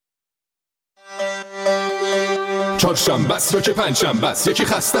چهارشنبه است و که پنجشنبه است، یکی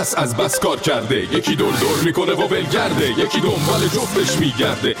خسته است از بس کار کرده، یکی دور دور میکنه و ولگرده، یکی دنبال جفتش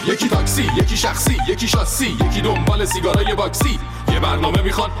میگرده، یکی تاکسی، یکی شخصی، یکی شاسی، یکی دنبال سیگارای باکسی. یه برنامه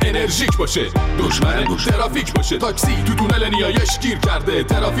میخوان انرژیک باشه، دشمن ترافیک باشه. تاکسی تو تونل نیایش گیر کرده،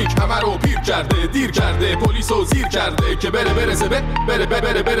 ترافیک همه رو پیر کرده، دیر کرده، پلیسو زیر کرده که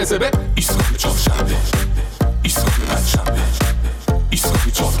برسه به ایستگاه چهارشنبه، ایستگاه پنجشنبه،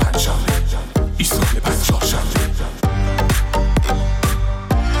 ایستگاه چهارشنبه، ایستگاه پنجشنبه.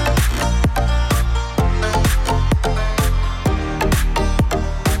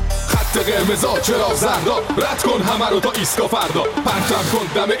 قرمزا چرا زردا، رد کن همه رو تا ایستگاه فردا، پرچم کن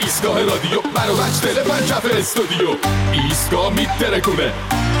دم ایستگاه رادیو، برو بچ دل پنجف استودیو. ایستگاه میترکونه،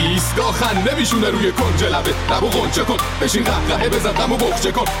 ایستگاه خنده میشونه روی کنج لبه، لبو غنچه کن، بشین قهقهه بزن غمو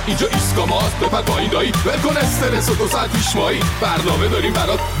بخچه کن. اینجا ایستگاه ماست، بپر پایین دایی، ول کن استرس و 2 ساعت پیش مایی. برنامه داریم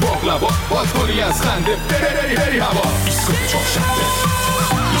برات باقلوا، باز کنی از خنده بری هوا. ایستگاه چهارشنبه،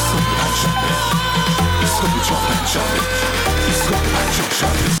 ایستگاه پنجشنبه، ایستگاه چهارشنبه، ایستگاه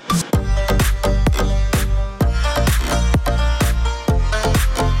پنجشنبه.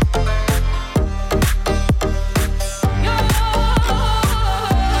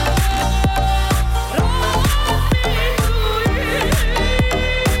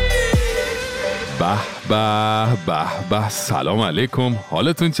 به سلام علیکم،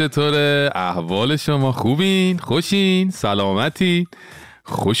 حالتون چطوره؟ احوال شما خوبین؟ خوشین؟ سلامتی؟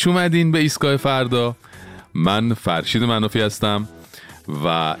 خوش اومدین به ایستگاه فردا. من فرشید منافی هستم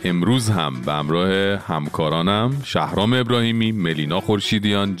و امروز هم به همراه همکارانم شهرام ابراهیمی، ملینا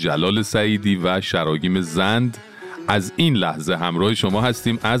خورشیدیان، جلال سعیدی و شراگیم زند از این لحظه همراه شما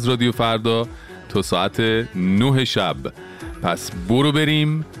هستیم از رادیو فردا تا ساعت 9 شب. پس برو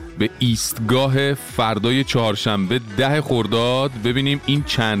بریم به ایستگاه فردای چهارشنبه 10 خرداد ببینیم این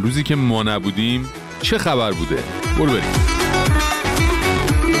چند روزی که ما نبودیم چه خبر بوده. برو بریم.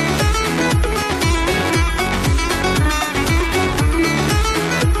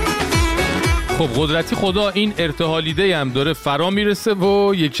 خب قدرتی خدا این ارتحالیدی هم داره فرا میرسه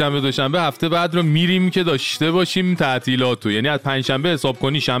و یک شنبه دوشنبه هفته بعد رو میریم که داشته باشیم تعطیلاتو. یعنی از پنجشنبه حساب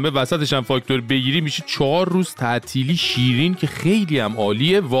کنی شنبه وسطش هم فاکتور بگیری میشه 4 روز تعطیلی شیرین که خیلی هم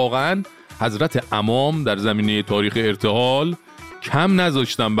عالیه. واقعا حضرت امام در زمینه تاریخ ارتحال کم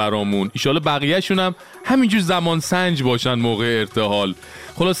نذاشتن برامون. ایشالا بقیه‌شون هم همینجور زمان سنج باشن موقع ارتحال.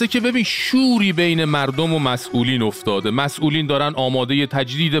 خلاصه که ببین شوری بین مردم و مسئولین افتاده. مسئولین دارن آماده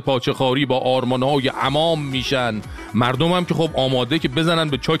تجدید پاچه‌خواری با آرمان‌های امام میشن، مردم هم که خب آماده که بزنن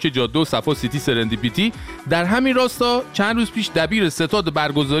به چاک جاده و صفا سیتی سرندیپیتی. در همین راستا چند روز پیش دبیر ستاد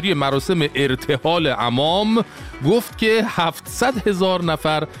برگزاری مراسم ارتحال امام گفت که 700,000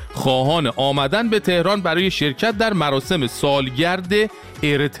 نفر خواهان آمدن به تهران برای شرکت در مراسم سالگرد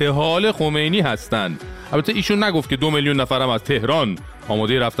ارتحال خمینی هستند. البته ایشون نگفت که 2 میلیون نفر هم از تهران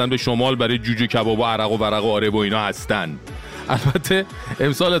آماده رفتن به شمال برای جوجه کباب و عرق و ورق و آرب و اینا هستن. البته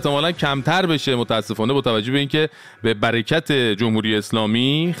امسال احتمالاً کمتر بشه متاسفانه با توجه به اینکه به برکت جمهوری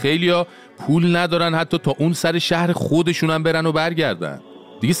اسلامی خیلیا پول ندارن حتی تا اون سر شهر خودشون هم برن و برگردن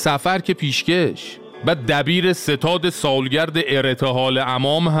دیگه. سفر که پیشکش. بعد دبیر ستاد سالگرد ارتحال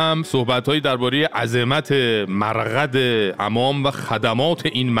امام هم صحبت‌هایی درباره عظمت مرقد امام و خدمات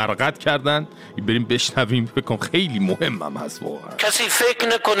این مرقد کردن. بریم بشنویم، فکر کنم خیلی مهمم هست واقعا. کسی فکر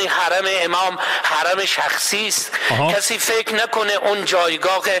نکنه حرم امام حرم شخصی است. کسی فکر نکنه اون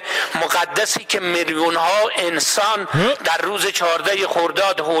جایگاه مقدسی که میلیون‌ها انسان در روز 14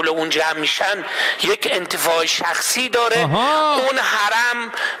 خرداد حول اون جمع میشن یک انتفاع شخصی داره. اون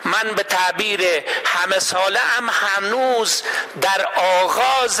حرم من به تعبیر همه ساله هم هنوز در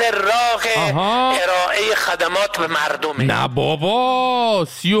آغاز راه ارائه خدمات به مردمه. نه بابا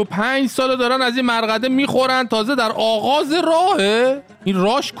 35 ساله دارن از این مرقده میخورن، تازه در آغاز راهه. این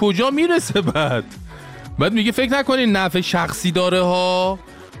راهش کجا میرسه؟ بعد میگه فکر نکنین نفع شخصی داره ها.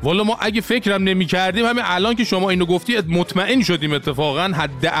 والا ما اگه فکرم نمی کردیم همین الان که شما اینو گفتی مطمئن شدیم اتفاقا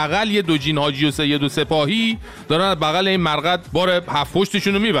حداقل یه 2 جین حاجی و سید و سپاهی دارن بغل این مرقد بار 7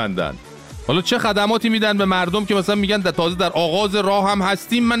 پشتشون رو میبندن. حالا چه خدماتی میدن به مردم که مثلا میگن تازه در آغاز راه هم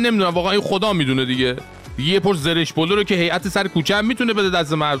هستیم؟ من نمیدونم واقعا، این خدا میدونه دیگه. یه پر زرش پلو رو که هیئت سر کوچه هم میتونه بده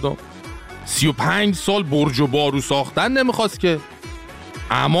دست مردم. 35 سال برج و بارو ساختن نمیخواست که.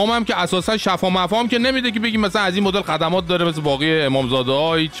 امام هم که اساسا شفا مفهوم که نمیده که بگیم مثلا از این مدل خدمات داره مثل باقی امامزاده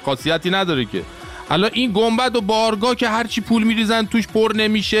ها، هیچ خاصیتی نداره که. حالا این گنبد و بارگاه که هرچی پول میریزن توش پر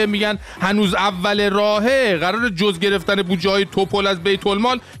نمیشه، میگن هنوز اول راهه، قرار جز گرفتن بودجه های توپل از بیت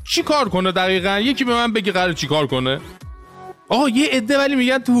المال چی کار کنه دقیقاً؟ یکی به من بگه قرار چی کار کنه؟ یه عده ولی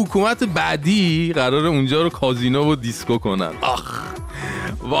میگن تو حکومت بعدی قرار اونجا رو کازینو و دیسکو کنن.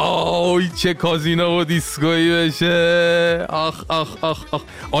 وای چه کازینو و دیسکویی بشه. آخ آخ آخ آخ.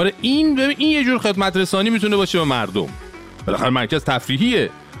 آره این یه جور خدمت رسانی میتونه باشه به مردم. بالاخره مرکز تفریحیه.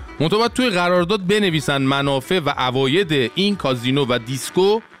 منتها توی قرارداد بنویسن منافع و عواید این کازینو و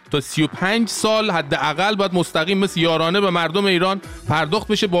دیسکو تا 35 سال حداقل باید مستقیم مثل یارانه به مردم ایران پرداخت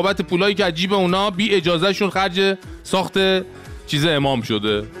بشه بابت پولایی که عجیب اونا بی اجازه شون خرج ساخت چیز امام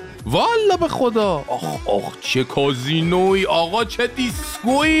شده. والا به خدا. آخ چه کازینوی آقا، چه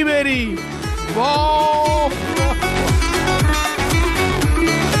دیسکویی بری. واه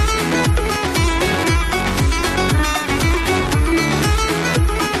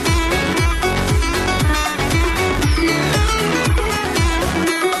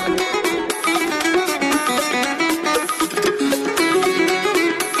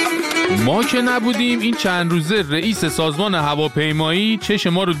ما که نبودیم این چند روزه رئیس سازمان هواپیمایی چش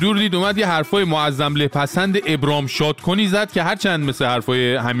ما رو دور دید، اومد یه حرفای معظم له پسند ابرام شادکنی زد که هرچند مثل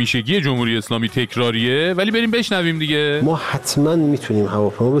حرفای همیشگی جمهوری اسلامی تکراریه، ولی بریم بشنویم دیگه. ما حتما میتونیم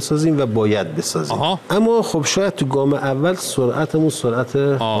هواپیما بسازیم و باید بسازیم. اما خب شاید تو گام اول سرعتمون سرعت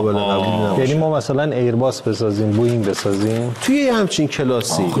قابل قبولی نباشه. یعنی ما مثلا ایرباس بسازیم، بوئینگ بسازیم توی همچین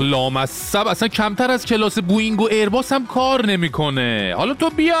کلاسی. لامصب اصلا کمتر از کلاس بوئینگ و ایرباس هم کار نمیکنه. حالا تو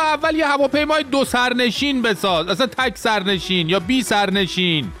بیا اول یه هواپیمای 2 سرنشین بساز، اصلا تک سرنشین یا 20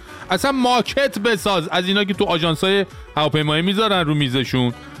 سرنشین، اصلا ماکت بساز از اینا که تو آژانس‌های هواپیمایی میذارن رو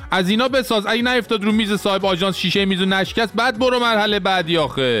میزشون، از اینا بساز. اگه نیفتاد رو میز صاحب آژانس شیشه میزو نشکست، بعد برو مرحله بعدی.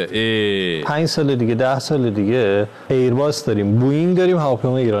 آخه 5 سال دیگه 10 سال دیگه ایرباس داریم، بوئینگ داریم،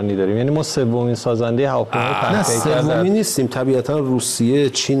 هواپیمای ایرانی داریم. یعنی ما سومین سازنده هواپیمای نه سومی نیستیم، طبیعتا روسیه،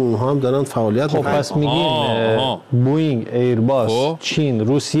 چین اونها هم دارن فعالیت میکنن. خب پس میگیم بوئینگ، ایرباس، چین،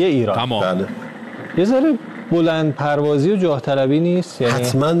 روسیه، ایران. تمام. یه ذره بلند پروازی و جاه طلبی نیست؟ یعنی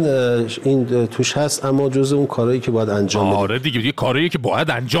حتما این توش هست، اما جزء اون کارهایی که باید انجام بده. آره دیگه، یه کارهایی که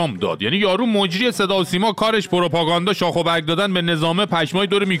باید انجام داد. یعنی یارو مجری صدا و سیما کارش پروپاگاندا شاخ و برگ دادن به نظام پشمای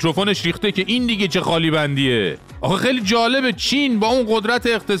دور میکروفونش ریخته که این دیگه چه خالی بندیه. آخه خیلی جالبه چین با اون قدرت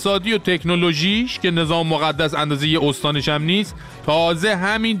اقتصادی و تکنولوژیش که نظام مقدس اندازه یه استانش هم نیست، تازه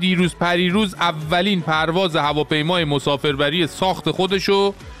همین دیروز پریروز اولین پرواز هواپیمای مسافربری ساخت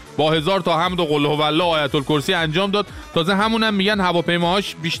خودشو با 1000 تا حمد و قل هوالله و آیت الکرسی انجام داد. تازه همونم میگن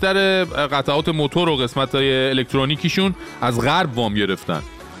هواپیماهاش بیشتر قطعات موتور و قسمت‌های الکترونیکیشون از غرب وام گرفتن.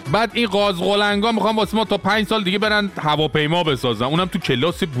 بعد این قازقلنگا میخوان واسه ما تا 5 سال دیگه برن هواپیما بسازن، اونم تو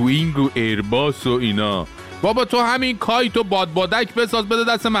کلاس بوئینگ و ایرباس و اینا. بابا تو همین کایت و بادبادک بساز،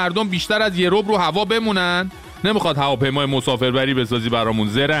 بده دست مردم بیشتر از یه ربع رو هوا بمونن. نمیخواد هواپیمای مسافربری بسازی برامون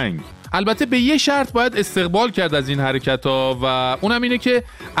زرنگ. البته به یه شرط باید استقبال کرد از این حرکت‌ها و اونم اینه که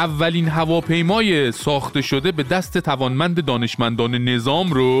اولین هواپیمای ساخته شده به دست توانمند دانشمندان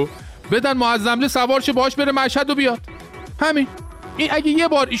نظام رو بدن معظم له سوار شه باهاش بره مشهد و بیاد. همین. این اگه یه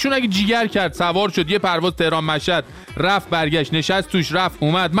بار ایشون اگه جیگر کرد سوار شد یه پرواز تهران مشهد رفت برگشت نشست توش رفت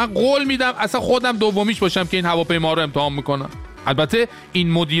اومد، من قول میدم اصلا خودم دومیش باشم که این هواپیما رو امتحان میکنم. البته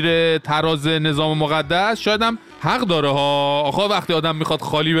این مدیر تراز نظام مقدس شاید هم حق داره ها. آخه وقتی آدم میخواد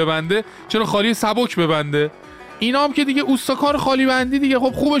خالی ببنده چرا خالی سبک ببنده؟ اینا هم که دیگه اوستاکار خالی بندی دیگه،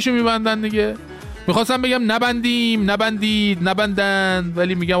 خب خوبشو میبندن دیگه. میخواستم بگم نبندیم نبندید نبندن،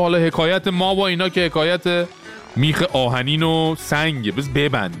 ولی میگم حالا حکایت ما با اینا که حکایت میخ آهنین و سنگ، بس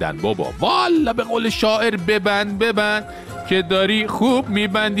ببندن بابا. والا به قول شاعر ببند که داری خوب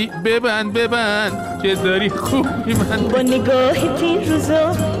میبندی، ببند که داری خوب میبندی. با نگاه تیر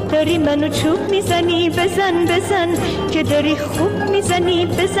روزا داری منو چوب میزنی، بزن که داری خوب میزنی،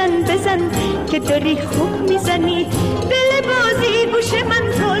 بزن که داری خوب میزنی. دل بازی گوش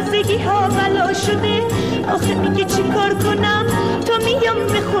من تازگی ها بلا شده، آخه میگه چی کار کنم تو میام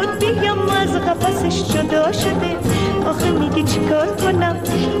به خود بیام از قفسش جدا شده. آخه میگه چی کار کنم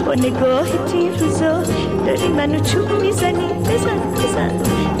با نگاه تیر روزا داری منو چوب میزنی، بزن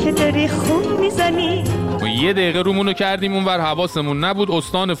که داری خوب میزنی. یه دقیقه رومونو کردیم اونور حواسمون نبود.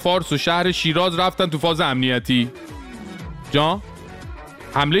 استان فارس و شهر شیراز رفتن تو فاز امنیتی. جان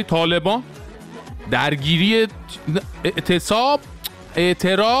حمله طالبان، درگیری، اعتصاب،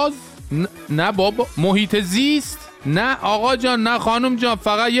 اعتراض، نه بابا، محیط زیست، نه آقا جان، نه خانم جان،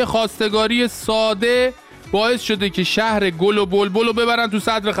 فقط یه خواستگاری ساده باعث شده که شهر گل و بلبل رو ببرن تو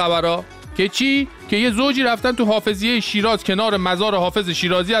صدر خبرها. که چی؟ که یه زوجی رفتن تو حافظیه شیراز کنار مزار حافظ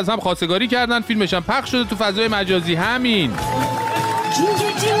شیرازی از هم خواستگاری کردن، فیلمش هم پخش شده تو فضای مجازی. همین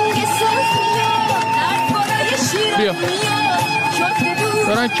بیا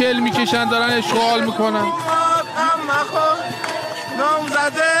دارن کل میکشن، دارن اشغال میکنن.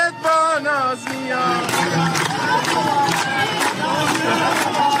 نامزدت با ناز میاد.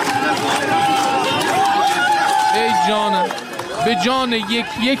 ای جانم به جان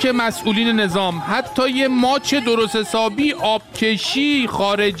یک مسئولین نظام حتی یه ماچ درست حسابی آبکشی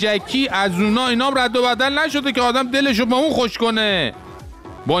خارجکی از اونا اینام رد و بدل نشده که آدم دلشو با اون خوش کنه.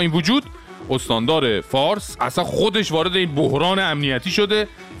 با این وجود استاندار فارس اصلا خودش وارد این بحران امنیتی شده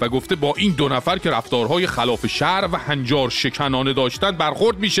و گفته با این 2 نفر که رفتارهای خلاف شرع و هنجار شکنانه داشتن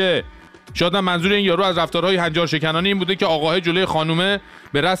برخورد میشه. شاید منظور این یارو از رفتارهای هنجار شکنانه این بوده که آقاه جلوی خانومه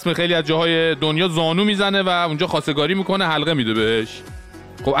به رسم خیلی از جاهای دنیا زانو میزنه و اونجا خواستگاری میکنه، حلقه میده بهش.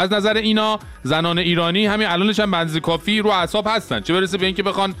 خب از نظر اینا زنان ایرانی همین الانش هم بنز کافی رو اعصاب هستن، چه برسه به اینکه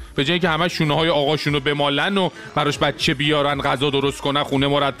بخوان به جای اینکه همه شونه های آقاشونو بمالن و براش بچه بیارن، غذا درست کنن، خونه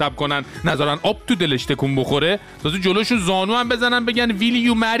مرتب کنن، نذارن آب تو دلش تکون بخوره، تازه جلوشون زانو هم بزنن بگن ویل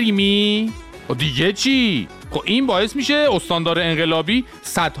یو مری می. دیگه چی؟ خب این باعث میشه استاندار انقلابی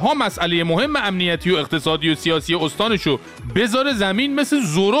صدها مسئله مهم امنیتی و اقتصادی و سیاسی استانشو بذاره زمین، مثل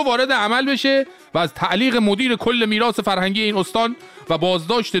زورو وارد عمل بشه و از تعلیق مدیر کل میراث فرهنگی این استان و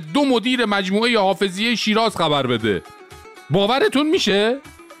بازداشت 2 مدیر مجموعه حافظیه شیراز خبر بده. باورتون میشه؟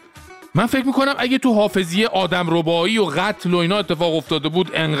 من فکر میکنم اگه تو حافظیه آدم ربایی و قتل و اینا اتفاق افتاده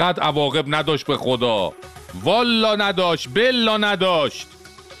بود انقدر عواقب نداشت. به خدا والا نداشت، بلا نداشت.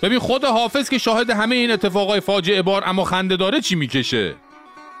 ببین خود حافظ که شاهد همه این اتفاقای فاجعه بار اما خنده داره چی میکشه.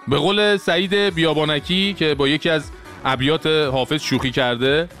 به قول سعید بیابانکی که با یکی از ابیات حافظ شوخی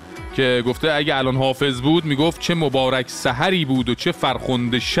کرده که گفته اگه الان حافظ بود میگفت چه مبارک سحری بود و چه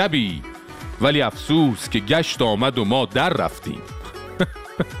فرخنده شبی، ولی افسوس که گشت آمد و ما در رفتیم.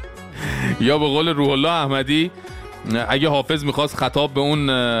 یا به قول روح الله احمدی اگه حافظ میخواست خطاب به اون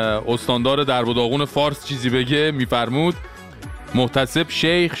استاندار درب و داغون فارس چیزی بگه میفرمود محتسب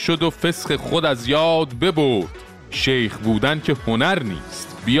شیخ شد و فسق خود از یاد ببرد، شیخ بودن که هنر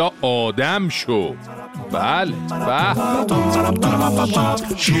نیست بیا آدم شو. بله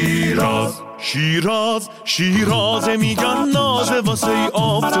شیراز میگن نازه واسه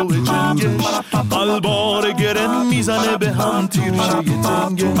آفتو جنگش، قلبار گرن میزنه به هم تیرشه یه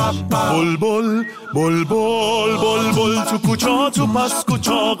تنگش. بل تو کوچا تو پس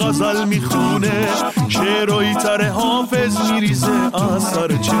کوچا غزل میخونه، شعرهای تر حافظ میریزه از سر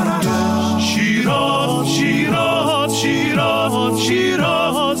چنگش.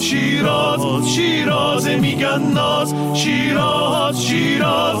 شیراز میگن ناز،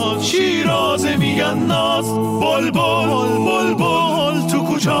 شیراز میگن ناز. بل تو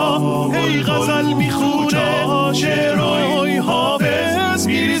کوچا هی غزل میخونه، شعرهای حافظ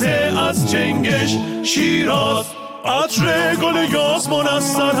میریزه از چنگش. شیراز عطر گل یاس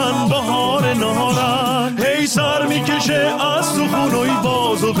منسترن بهار نهارن، هی سر میکشه از تو خونوی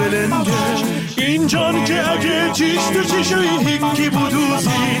باز و بلنگش. این جان که اگه چیش تو چیشوی هیکی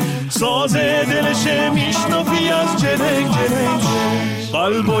بودوزی، ساز دلشه میشنفی از جلنگ.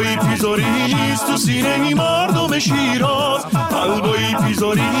 قلبایی پیزاری نیست تو سینه مردم شیراز، قلبایی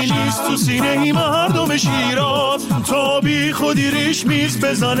پیزاری نیست تو سینه مردم شیراز. تا بی خودی ریش میز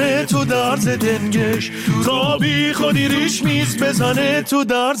بزنه تو درز دنگش، تا بی خودی ریش میز بزنه تو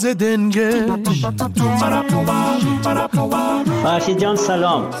درز دنگش. فرشید جان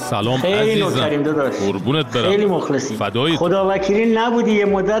سلام خیلی نوکریم داداش، قربونت برم، خیلی مخلصی. فدایت. خدا وکیلی نبودی یه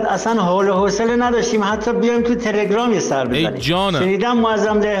مدت اصلا حال و حوصله نداشتیم حتی بیایم تو تلگرام یه سر بزنیم. شنیدم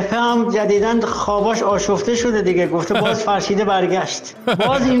معظم لهفه هم جدیداً خواباش آشفته شده دیگه، گفته باز فرشیده برگشت،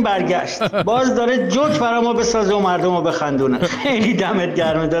 باز این برگشت، باز داره جوک برای ما بسازه و مردم رو بخندونه. خیلی دمت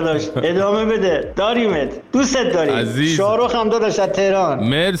گرمه داداش، ادامه بده، داریمت، دوستت داریم. شاروخ هم داداش از تهران.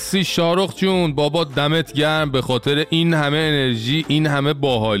 مرسی شاروخ جون، بابا دمت گرم به خاطر این همه انرژی، این همه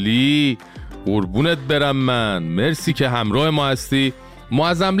باحالی، قربونت برم من. مرسی که همراه ما هستی.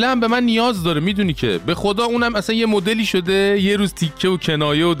 معظم هم به من نیاز داره، میدونی که به خدا اونم اصلا یه مدلی شده یه روز تیکه و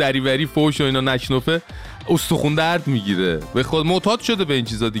کنایه و دریوری فوش و اینا نشنفه استخون درد میگیره، به خود معتاد شده به این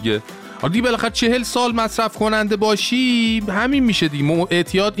چیزا دیگه. دیگه بالاخره 40 سال مصرف کننده باشی همین میشه دیگه،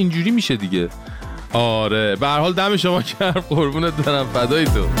 اعتیاد اینجوری میشه دیگه. آره به هر حال دم شما گرم، قربونت برم، فدای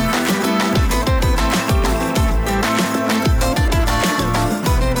تو.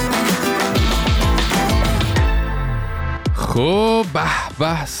 خب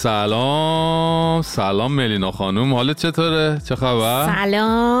به سلام ملینا خانوم، حالت چطوره؟ چه خبر؟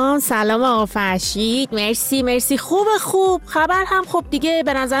 سلام آقا فرشید، مرسی خوب خبر هم خوب دیگه.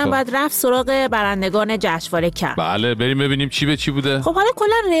 به نظرم باید رفت سراغ برندگان جشنواره کن. بله بریم ببینیم چی به چی بوده. خب حالا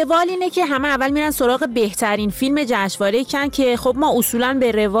کلا روال اینه که همه اول میرن سراغ بهترین فیلم جشنواره کن که خب ما اصولا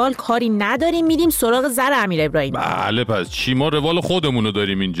به روال کاری نداریم، میریم سراغ زر امیر ابراهیمی. بله پس چی، ما روال خودمونو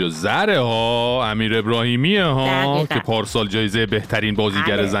داریم اینجا، زره ها امیر ابراهیمیه ها که پارسال جایزه بهترین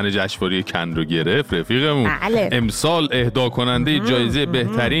بازیگر زن جشنواره کن رو گرفت رفیقمون. امسال اهدا کننده جایزه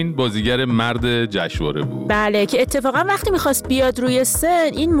بهترین بازیگر مرد جشنواره بود. بله که اتفاقا وقتی میخواست بیاد روی سن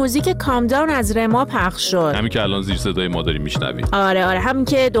این موزیک کام داون از رما پخش شد، همین که الان زیر صدای ما داریم میشنویم. آره همین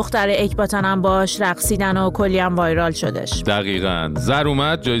که دختر اکباتان هم باش رقصیدن و کلی هم وایرال شدش. دقیقاً. زر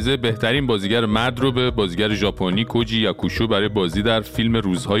اومد جایزه بهترین بازیگر مرد رو به بازیگر ژاپنی کوجی یاکوشو برای بازی در فیلم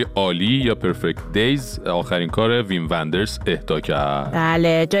روزهای عالی یا پرفکت دیز، آخرین کار ویم وندرز، اهدا کرد.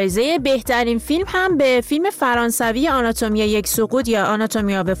 بله جایزه بهترین فیلم هم به فیلم فرانسوی آناتومی یک سقوط یا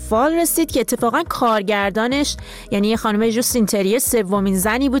آناتومی آف فال رسید که اتفاقا کارگردانش یعنی خانم جوستین تریه سومین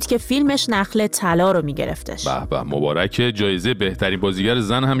زنی بود که فیلمش نخل طلا رو میگرفتش. به به مبارکه. جایزه بهترین بازیگر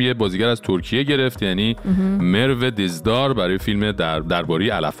زن هم یه بازیگر از ترکیه گرفت، یعنی مرو دیزدار برای فیلم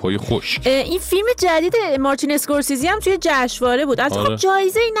درباره علف‌های خشک. این فیلم جدید مارتین اسکورسیزی هم توی جشنواره بود. از خب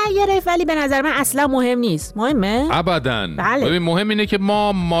جایزه‌ای نگرفت ولی به نظر من اصلا مهم نیست. مهمه؟ ابداً. ببین مهم اینه که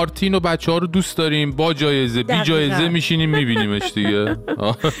ما مارتین و بچه‌ها رو دوست داریم، با جایزه بی جایزه میشینیم میبینیمش دیگه.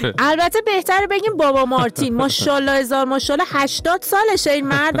 البته بهتره بگیم بابا مارتین، ماشاءالله هزار ماشاءالله 80 سالشه این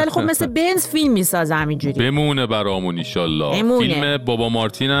مرد، ولی خب مثل بنز فیلم میسازه همینجوری. بمونه برامون ان شاءالله. فیلم بابا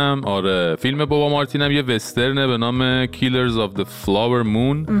مارتینم فیلم بابا مارتینم یه وسترنه به نام کیلرز آف دی فلاور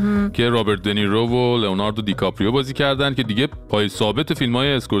مون که رابرت دنیرو و لئوناردو دیکاپریو بازی کردن که دیگه پای ثابت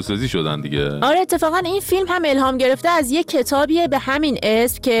فیلم‌های اسکورسیزی شدن دیگه. اتفاقا این فیلم هم الهام گرفته از یک کتابیه به همین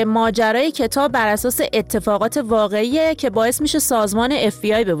اسم که ماجرای کتاب بر اساس اتفاقات واقعیه که باعث میشه سازمان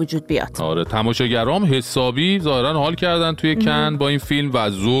FBI به وجود بیاد. تماشاگرام حسابی ظاهرا حال کردن توی کن با این فیلم و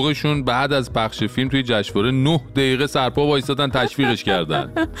از ذوقشون بعد از پخش فیلم توی جشنواره 9 دقیقه سرپا وایسادن تشویقش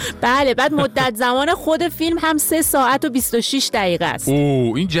کردن. بله بعد مدت زمان خود فیلم هم 3 ساعت و 26 دقیقه است.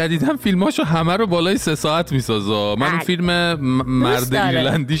 این جدیدن فیلماشو همه رو بالای 3 ساعت میسازه. من اون فیلم مرد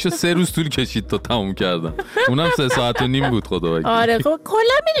ایرلندیشو 3 روز طول کشید تا تموم کردم. اونم 3 ساعت و نیم بود خدا وکیل. خب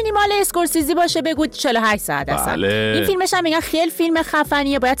کلا میدونی مال اسکورسیزی باشه بگو 48 ساعت است. این فیلمش هم میگن خیلی فیلم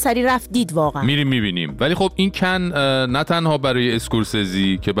خفنیه، باید سریع رفت دید واقعا. میریم میبینیم. ولی خب این کن نه تنها برای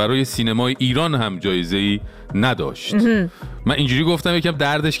اسکورسیزی که برای سینمای ایران هم جایزه‌ای نداشت. من اینجوری گفتم یکم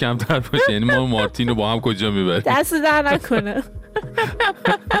دردش کمتر باشه، یعنی ما مارتین رو با هم کجا میبریم؟ دست در نکنه.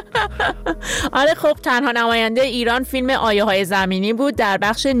 خب تنها نماینده ایران فیلم آیه های زمینی بود در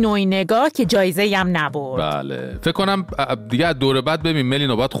بخش نوعی نگاه که جایزه هم نبرد. بله فکر کنم دیگه از دوره بعد ببین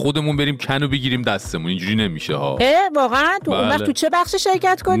ملینا باید خودمون بریم کنو بگیریم دستمون، اینجوری نمیشه ها. واقعا تو اون وقت تو چه بخش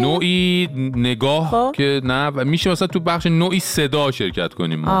شرکت کنیم؟ نوعی نگاه که نه میشه مثلا تو بخش نوعی صدا شرکت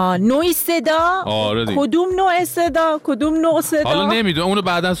کنیم ما. نوعی صدا؟ کدوم نوع صدا؟ کدوم نوع صدا؟ حالا نمیدونم اونو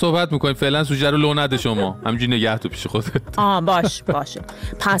بعدا صحبت میکنیم، فعلا سوژه رو لو نده شما، همینجوری نگه تو پیش خودت. باشه.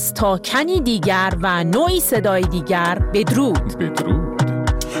 پس تا کنی دیگر و نوعی صدای دیگر بدرود.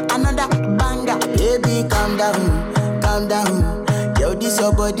 Another banger, baby calm down. Yo, this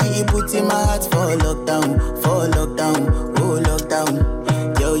your body, it puts in my heart for lockdown, oh lockdown.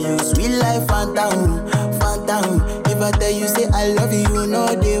 Yo, you sweet life, phantom. If I tell you say I love you, you know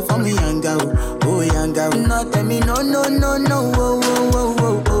they for me young girl, oh young girl. No tell me no, oh.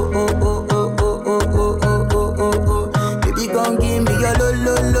 Baby, come give me your lo.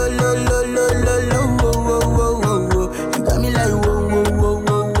 You got me like whoa.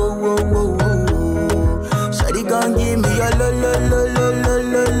 Shawty, come give me your lo.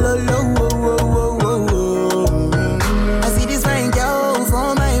 I see this fine girl from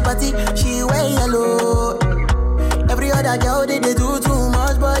my party, she wear yellow. Every other girl they do too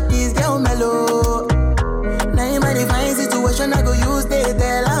much, but this girl mellow. Now in my divine situation, I go use they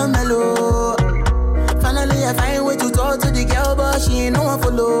tell I'm mellow. Finally I find way to talk to the girl, but she ain't no one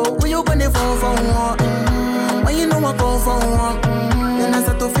follow. When you gonna phone for one? When you know I come for one? Then I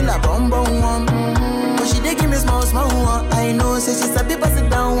start to feel a bum one. But she dey give me small one. I know say she sabi pass it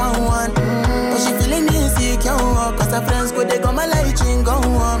down one. But she feeling insecure, cause her friends go they go my light ring go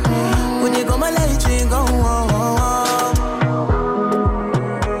on.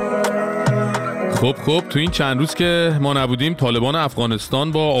 خب تو این چند روز که ما نبودیم طالبان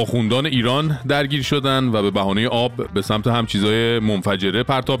افغانستان با آخوندان ایران درگیر شدن و به بهانه آب به سمت هم چیزای منفجره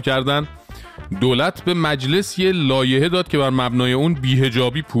پرتاب کردن. دولت به مجلس یه لایحه داد که بر مبنای اون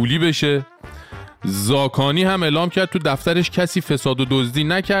بی‌حجابی پولی بشه. زاکانی هم اعلام کرد تو دفترش کسی فساد و دزدی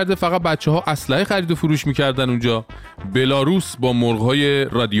نکرده، فقط بچه‌ها اسلحه خرید و فروش می‌کردن اونجا. بلاروس با مرغ‌های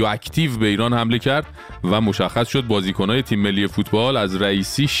رادیواکتیو به ایران حمله کرد و مشخص شد بازیکن‌های تیم ملی فوتبال از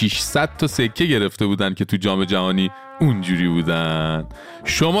رئیسی 600 تا سکه گرفته بودن که تو جام جهانی اونجوری بودن.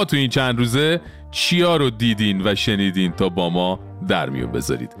 شما تو این چند روزه چیا رو دیدین و شنیدین تا با ما در میون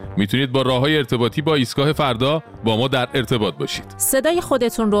بذارید؟ میتونید با راههای ارتباطی با ایستگاه فردا با ما در ارتباط باشید. صدای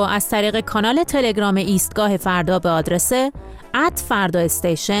خودتون رو از طریق کانال تلگرام ایستگاه فردا به آدرس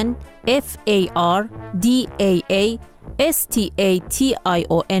 @fardastation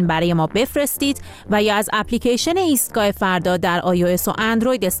FARDAASTATION برای ما بفرستید و یا از اپلیکیشن ایستگاه فردا در iOS و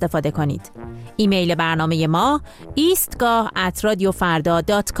اندروید استفاده کنید. ایمیل برنامه ما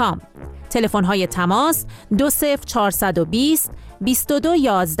eastgah@radiofarda.com. تلفن‌های تماس 20420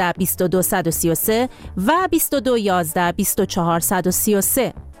 2211 22133 و 2211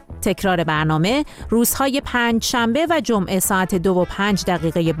 24133. تکرار برنامه روزهای پنجشنبه و جمعه ساعت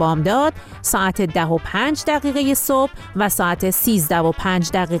 2:05 بامداد، ساعت 10:05 صبح و ساعت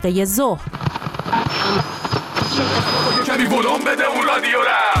 13:05 ظهر. کمی ولوم بده اون رادیو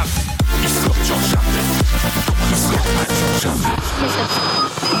را.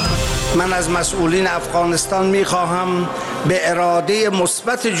 من از مسئولین افغانستان می‌خواهم به اراده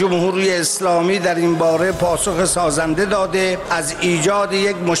مثبت جمهوری اسلامی در این باره پاسخ سازنده داده از ایجاد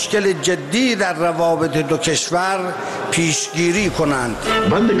یک مشکل جدی در روابط دو کشور پیشگیری کنند.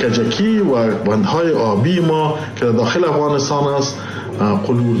 بند کجکی و بندهای آبی ما که داخل افغانستان است،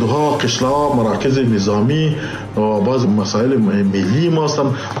 قلودها، قشلا، مراکز نظامی و بعض مسائل ملی ماست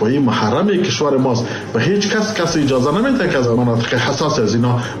و این محرم کشور ماست و هیچ کس اجازه نمیده که از مناطق حساس از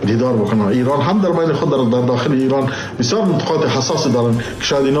اینا دیدار بکنه. ایران هم در بین خود در داخل ایران بسیار منطقات حساس دارن که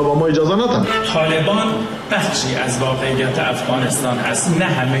شاید اینا با ما اجازه ندن. طالبان بخشی از واقعیت افغانستان هست، نه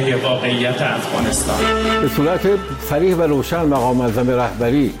همه واقعیت افغانستان. به صورت صریح و روشن مقام اعظم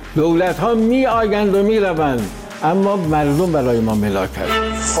رهبری دولت ها می آیند و می روند، اما مردم برای ما ملاک کرد.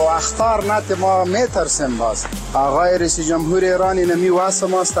 خو اختار نت ما میترسیم. باز آقای رئیس جمهور ایران اینمی واسه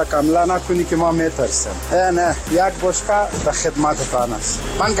ماست تا کاملا نکنی که ما میترسیم. نه یک بشکه به خدمتتان است.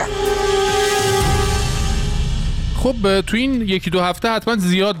 منگه. خب تو این یکی دو هفته حتما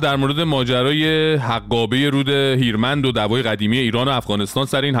زیاد در مورد ماجرای حقابه رود هیرمند و دعوای قدیمی ایران و افغانستان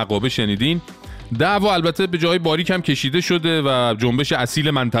سر این حقابه شنیدین. دعوا البته به جای باریک هم کشیده شده و جنبش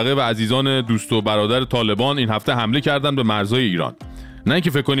اصیل منطقه و عزیزان دوست و برادر طالبان این هفته حمله کردن به مرزهای ایران. نه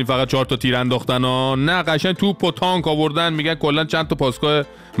اینکه فکر کنین فقط 4 تا تیر انداختن ها، نه قشنگ توپ و تانک آوردن، میگن کلا چند تا پاسگاه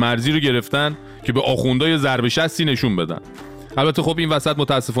مرزی رو گرفتن که به آخوندای ضربه شستی نشون بدن. البته خب این وسط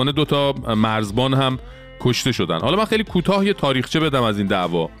متاسفانه 2 تا مرزبان هم کشته شدن. حالا من خیلی کوتاه یه تاریخچه بدم از این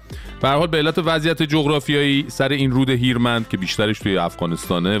دعوا. به هر حال به علت وضعیت جغرافیایی سر این رود هیرمند که بیشترش توی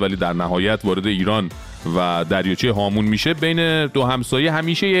افغانستانه ولی در نهایت وارد ایران و دریاچه هامون میشه، بین دو همسایه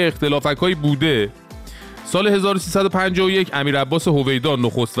همیشه یه اختلافک‌هایی بوده. سال 1351 امیر عباس هویدا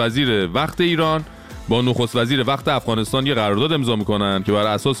نخست وزیر وقت ایران با نخست وزیر وقت افغانستان یه قرارداد امضا میکنن که بر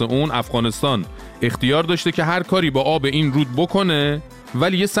اساس اون افغانستان اختیار داشته که هر کاری با آب این رود بکنه،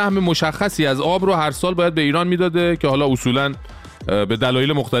 ولی یه سهم مشخصی از آب رو هر سال باید به ایران میداده که حالا اصولاً به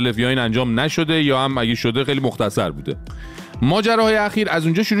دلایل مختلف یا این انجام نشده یا هم اگه شده خیلی مختصر بوده. ماجراهای اخیر از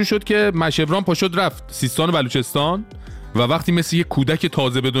اونجا شروع شد که مشبران پاشد رفت سیستان و بلوچستان و وقتی مثل یک کودک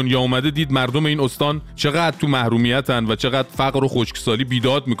تازه به دنیا اومده دید مردم این استان چقدر تو محرومیتن و چقدر فقر و خشکسالی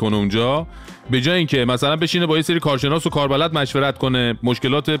بیداد میکنه اونجا، به جای اینکه مثلا بشینه با یه سری کارشناس و کاربلد مشورت کنه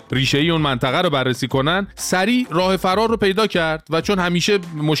مشکلات ریشه‌ای اون منطقه رو بررسی کنن، سریع راه فرار رو پیدا کرد و چون همیشه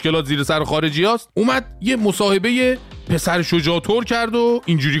مشکلات زیر سر خارجیاست اومد یه مصاحبه پسر شجاع‌طور کرد و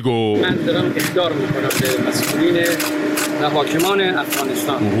اینجوری گفت: من دارم اخطار میکنم به مسئولین و حاکمان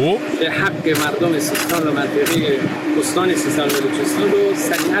افغانستان که حق مردم سیستان و منطقه استان سیستان و بلوچستان رو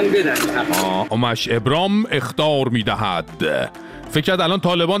صریحاً بدن. مش ابرام اخطار میدهد. فکر کرد الان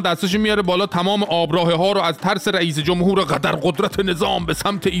طالبان دستش میاره بالا تمام آبراه ها رو از ترس رئیس جمهور قدر قدرت نظام به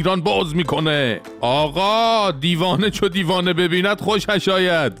سمت ایران باز میکنه. آقا دیوانه چو دیوانه ببیند خوشش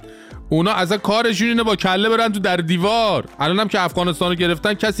آید. اونا از کارشون اینه با کله برن تو در دیوار. الانم که افغانستان رو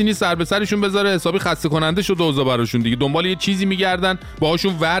گرفتن کسی نیست سر به سرشون بذاره، حسابی خسته کننده شده اوضاع براشون دیگه. دنبال یه چیزی میگردن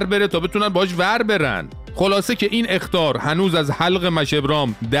باهاشون ور بره تا بتونن باهاش ور برن. خلاصه که این اخطار هنوز از حلق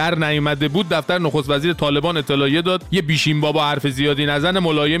مشبرام در نیامده بود، دفتر نخست وزیر طالبان اطلاعیه داد یه بیشین بابا حرف زیادی نزن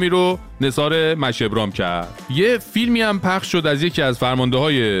ملایمی رو نثار مشبرام کرد. یه فیلمی هم پخش شد از یکی از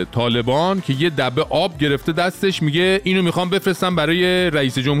فرمانده‌های طالبان که یه دبه آب گرفته دستش، میگه اینو میخوام بفرستم برای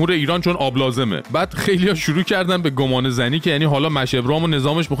رئیس جمهور ایران چون آب لازمه. بعد خیلی‌ها شروع کردن به گمان زنی که یعنی حالا مشبرام و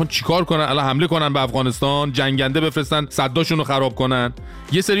نظامش میخوان چیکار کنن، الان حمله کنن به افغانستان، جنگنده بفرستن صداشون رو خراب کنن.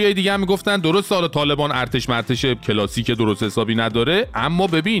 یه سریای دیگه هم میگفتن درست حالا طالبان ارتش مرتش کلاسیک درست حسابی نداره، اما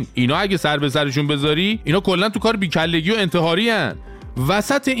ببین اینا اگه سر به سرشون بذاری اینا کلا تو کار بیکلگی و انتحاری ان.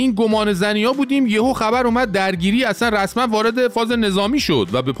 وسط این گمان زنی‌ها بودیم، یهو خبر اومد درگیری اصلا رسما وارد فاز نظامی شد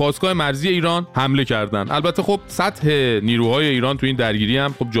و به پاسگاه مرزی ایران حمله کردن. البته خب سطح نیروهای ایران تو این درگیری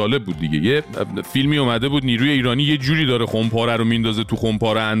هم خب جالب بود دیگه. یه فیلمی اومده بود نیروی ایرانی یه جوری داره خمپاره رو میندازه تو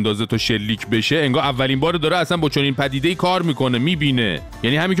خمپاره اندازه تا شلیک بشه، انگار اولین بار داره اصلا با چنین پدیده‌ای کار میکنه، میبینه.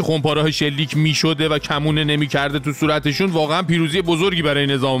 یعنی همین که خمپاره‌ها شلیک میشده و کمونه نمیکرده تو صورتشون، واقعا پیروزی بزرگی برای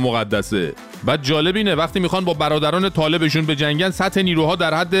نظام مقدسه. بعد جالب اینه وقتی میخوان با برادران طالبشون بجنگن، سطح نیروها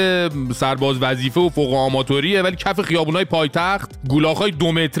در حد سرباز وظیفه و فوق آماتوریه، ولی کف خیابونای پایتخت گولاخای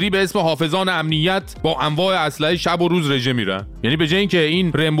 2 متری به اسم حافظان امنیت با انواع اسلحه شب و روز رژه میرن. یعنی به جای اینکه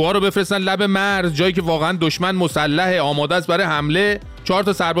این رمبوها رو بفرستن لب مرز، جایی که واقعا دشمن مسلح آماده است برای حمله، 4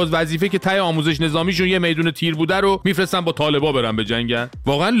 تا سرباز وظیفه که ته آموزش نظامیشون یه میدون تیر بوده رو میفرستن با طالبا برن بجنگن.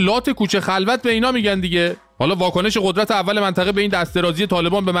 واقعا لات کوچه خلوت به اینا میگن دیگه. حالا واکنش قدرت اول منطقه به این دسته‌رازی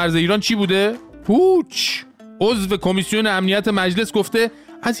طالبان به مرز ایران چی بوده؟ پوچ. عضو کمیسیون امنیت مجلس گفته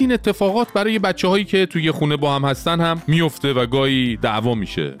از این اتفاقات برای بچه‌هایی که توی خونه با هم هستن هم میفته و گاهی دعوا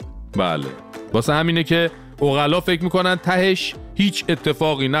میشه. بله. واسه همینه که عقلا فکر میکنن تهش هیچ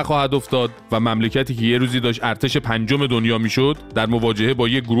اتفاقی نخواهد افتاد و مملکتی که یه روزی داشت ارتش 5 دنیا میشد، در مواجهه با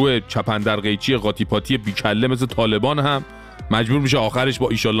یه گروه چپندرقیچی قاطی پاتی بیکله مثل طالبان هم مجبور میشه آخرش با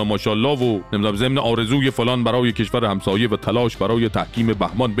ایشالله ماشالله و نمیدونم ضمن آرزوی فلان برای کشور همسایه و تلاش برای تحکیم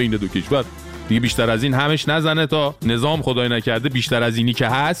بهمان بین دو کشور دیگه بیشتر از این همش نزنه تا نظام خدای نکرده بیشتر از اینی که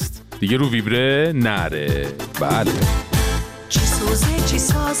هست دیگه رو ویبره نره. بله. چی سوزه چی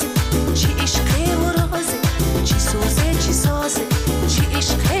سازه چی عشقه و رازه، چی سوزه چی سازه چی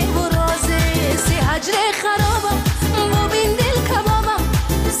عشقه و رازه، سی هجر خرابم ببین دل کبابم،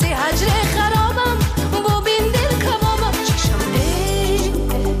 سی هجر خرابم ببین دل کبابم، چشم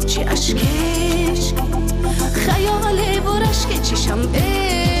چی اشکش خیاله و رشک، چشم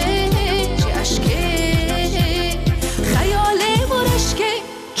چی اشکش خیاله و رشک،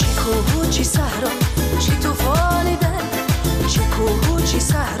 چی کوه چی صحرا چی طوفان در، چی کوه چی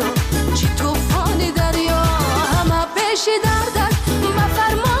صحرا چی طوفان دریا، همه پیش دردن با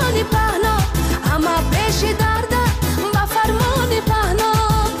فرمان پهنا، همه پیش دردن با فرمان پهنا.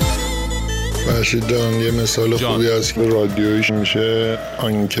 فرشید جان یه مثال خوبی هست که رادیویش میشه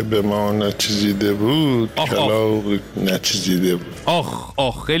آنکه به ما نچیزیده بود کلاغ نچیزیده بود.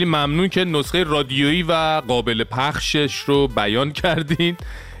 آخ خیلی ممنون که نسخه رادیویی و قابل پخشش رو بیان کردین.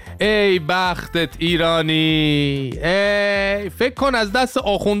 ای بختت ایرانی، ای فکر کن از دست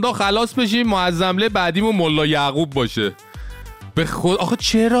آخوندا خلاص بشیم معظمله بعدیمون ملا یعقوب باشه. به خود آخه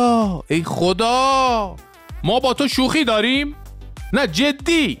چرا؟ ای خدا ما با تو شوخی داریم؟ نه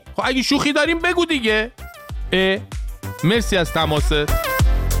جدی. خب اگه شوخی داریم بگو دیگه. مرسی از تماست.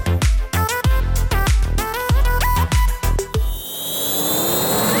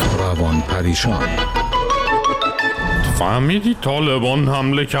 روان پریشان. فهمیدی طالبان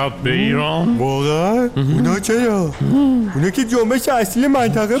حمله کرد به ایران؟ واقعا؟ اونا چرا؟ اونا که جنبش اصلی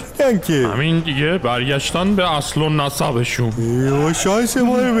منطقه بودن که. همین دیگه برگشتن به اصل و نسبشون. شانس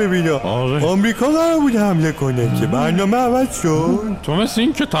ما رو ببینا. آمریکا قرار بود حمله کنه که برنامه عوض شد. تو مثل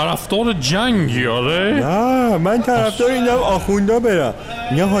این که طرفدار جنگی آره؟ نه من طرفدار اینم آخوندا برم.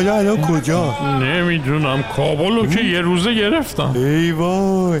 اینا حالا الان کجا؟ نمیدونم کابلو که یه روزه گرفتم. ای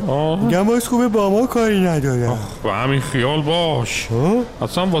وای میگم باز خوبه با ما کاری ندارم. به همین خیال باش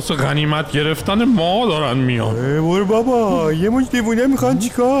اصلا واسه غنیمت گرفتن ما دارن میان. برو بابا یه مش دیوونه میخوان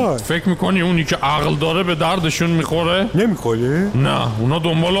چیکار؟ فکر میکنی اونی که عقل داره به دردشون میخوره؟ نمیخوره؟ نه اونا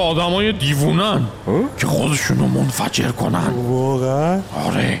دنبال آدمای دیوونن که خودشونو منفجر کنن. واقعا؟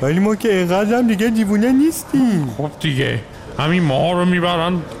 آره ولی ما که اینقدر هم دیگه دیوونه نیستیم. خب دیگه همین ماها رو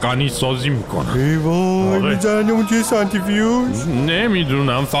میبرن غنی سازی میکنن. ای وای میذارن اون توی سانتریفیوژ؟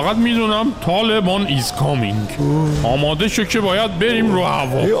 نمیدونم فقط میدونم طالبان ایز کامینگ. آماده شو که باید بریم رو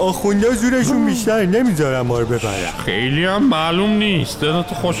هوا. آخونده زورشون بیشتره نمیذارن ما رو ببرن. خیلی هم معلوم نیست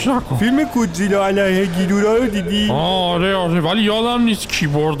دلت خوش نکن. فیلم گودزیلا علیه گیرورا رو دیدی؟ آره ولی یادم نیست کی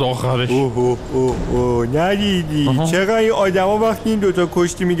برد آخرش. اوه ندیدی؟ چقدر این آدما وقتی این دوتا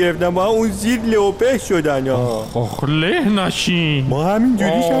کشتی میگرفتن با اون زیر لوپه شدن. له نشین ما همین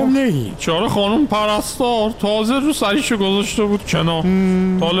جوریش هم لهی. چاره خانم پرستار تازه رو سریشو گذاشته بود کنار.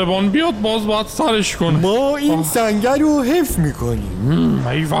 طالبان بیاد باز باید سرش کنه. ما این سنگر رو حفظ میکنیم.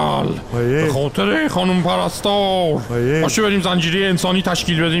 ایول به خاطر خانم پرستار باشه بریم زنجیره انسانی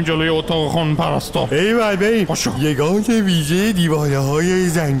تشکیل بدیم جلوی اتاق خانم پرستار. ایول بریم یگانت ویژه دیوانه های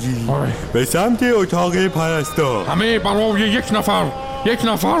زنجیری به سمت اتاق پرستار. همه برای یک نفر یک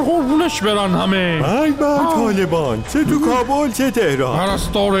نفر قربونش برن همه. بای طالبان، چه تو کابل چه تهران.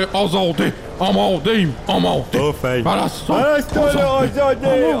 پرستار آزاده آماده ایم، آماده. پرستار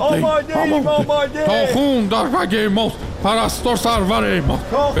آزاده آماده. تا خون در رگ ماست پرستار سرور ما.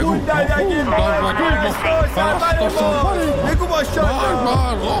 تا خون در رگ ماست پرستار سرور. بگو باشا.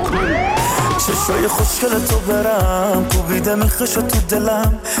 چشای خوشگل تو برم کوبیده میخش تو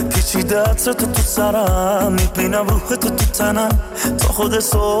دلم، پیچیده عطر تو سرم، میبینم روح تو تنم، تا خود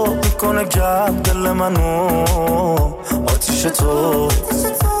صبح میکنه گرم دل منو آتیش تو.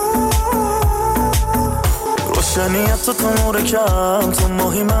 روشنیت تو نور کم، تو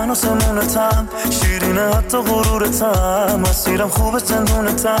ماهی من و سمونتم، شیرینه حتی غرورتم، مسیرم خوبه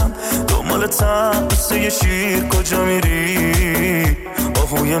تندونتم، دنبالتم مثل یه شیر کجا میری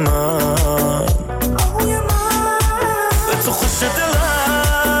آهوی من. به تو خوش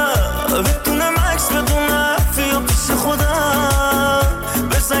دلم بدون مکس بدون حرفی پیش خودم،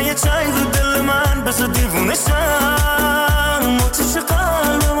 بزن یه چنگ رو دل من بزن دیوونه شم، آتیش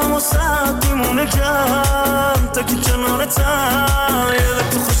قلبم واسه دیمونه گم تا که کنارتم. به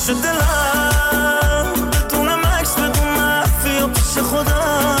تو خوش دلم بدون مکس بدون حرفی پیش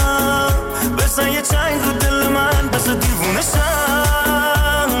خودم، بزن یه چنگ رو دل من بزن دیوونه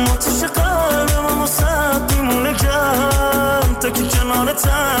شم، آتیش قلبم واسه دیمونه گم تا که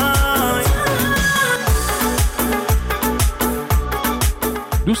کنارتم.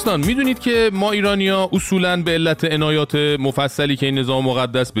 دوستان میدونید که ما ایرانی‌ها اصولاً به علت عنایات مفصلی که این نظام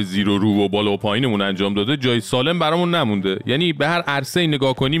مقدس به زیر و رو و بالا و پایینمون انجام داده جای سالم برامون نمونده. یعنی به هر عرصه‌ای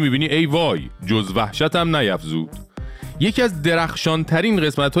نگاه کنی میبینی ای وای جز وحشت هم نیفزود. یکی از درخشانترین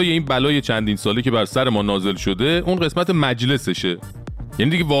قسمت‌های این بلای چندین ساله که بر سر ما نازل شده اون قسمت مجلسشه.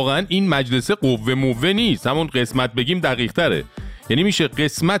 یعنی دیگه واقعاً این مجلس قوه موه نیست، همون قسمت بگیم دقیق‌تره. یعنی میشه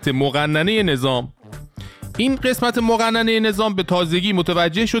قسمت مقننه نظام. این قسمت مقننه نظام به تازگی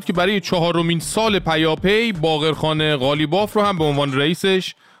متوجه شد که برای 4مین سال پیاپی باقرخانه قالیباف رو هم به عنوان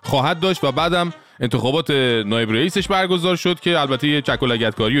رئیسش خواهد داشت و بعدم انتخابات نایب رئیسش برگزار شد که البته یه چک و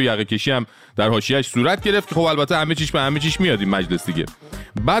لگدکاری و یقه کشی هم در حاشیه‌اش صورت گرفت که خب البته همه چیش به همه چیش میاد این مجلس دیگه.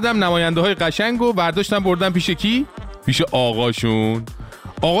 بعدم نماینده‌های قشنگو برداشتن بردن پیش کی؟ پیش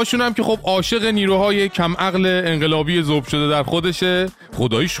آقاشون هم که خب عاشق نیروهای کم عقل انقلابی ذوب شده در خودشه،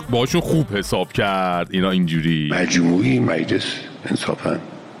 خداییش باشون خوب حساب کرد. اینا اینجوری مجموعی مجلس انصافا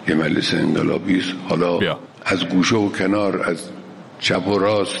یه مجلس انقلابی است. حالا از گوشه و کنار، از چپ و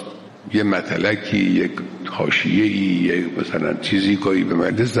راست، یه مطلقی، یک حاشیه‌ای، یک مثلا چیزی که به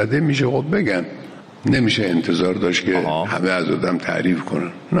مجلس زده میشه، خب بگن، نمیشه انتظار داشت که همه از آدم تعریف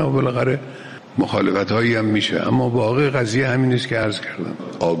کنن. نه بالاخره مخالفت هایی هم میشه، اما واقع قضیه همین است که عرض کردم.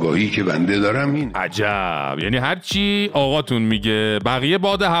 آگاهی که بنده دارم این. عجب، یعنی هرچی آقاتون میگه بقیه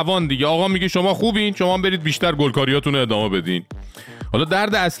باد هوان دیگه. آقا میگه شما خوبین، شما برید بیشتر گلکاریاتون رو ادامه بدین. حالا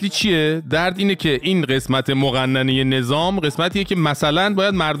درد اصلی چیه؟ درد اینه که این قسمت مقننه نظام قسمتیه که مثلا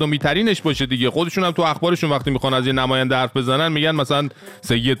باید مردمی ترینش باشه دیگه. خودشون هم تو اخبارشون وقتی میخوان از یه نماینده حرف بزنن میگن مثلا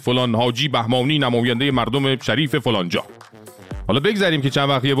سید فلان حاجی بهمانی نماینده مردم شریف فلان جا. حالا بگذاریم که چند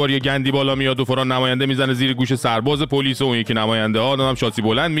وقت یه بار یه گندی بالا میاد و فلان نماینده میزنه زیر گوش سرباز پلیس و اون یکی نماینده ها هم شاسی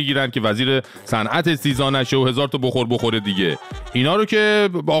بلند میگیرن که وزیر صنعت استیزا نشه و هزار تا بخوره دیگه. اینا رو که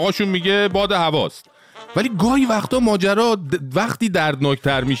آقاشون میگه باد هواست. ولی گاهی وقتا ماجرا وقتی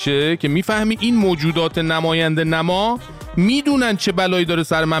دردناکتر میشه که میفهمی این موجودات نماینده نما میدونن چه بلایی داره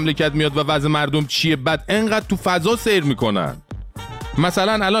سر مملکت میاد و وضع مردم چیه، بعد انقدر تو فضا سیر میکنن.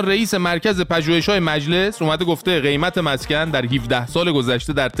 مثلا الان رئیس مرکز پژوهش‌های مجلس اومده گفته قیمت مسکن در 17 سال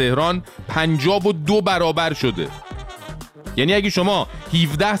گذشته در تهران 52 برابر شده. یعنی اگه شما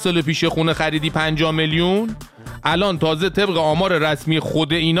 17 سال پیش خونه خریدی 50 میلیون، الان تازه طبق آمار رسمی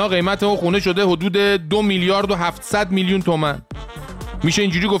خود اینا قیمت اون خونه شده حدود 2 میلیارد و 700 میلیون تومان. میشه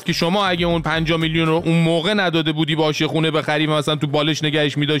اینجوری گفت که شما اگه اون 50 میلیون رو اون موقع نداده بودی باشه خونه بخری و مثلا تو بالش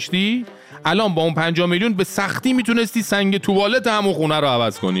نگهش می‌داشتی، الان با اون 50 میلیون به سختی میتونستی سنگ توالت همون خونه رو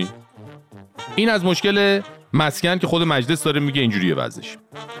عوض کنی. این از مشکل مسکن که خود مجلس داره میگه اینجوریه وضعش.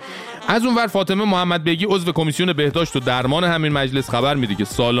 از اون ور فاطمه محمد بیگی عضو کمیسیون بهداشت و درمان همین مجلس خبر میده که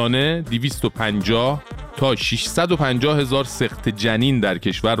سالانه 250 تا 650 هزار سقط جنین در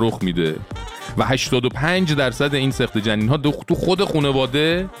کشور رخ میده و 85% این سقط جنین ها تو خود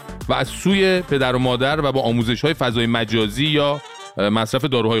خانواده و از سوی پدر و مادر و با آموزش های فضای مجازی یا مصرف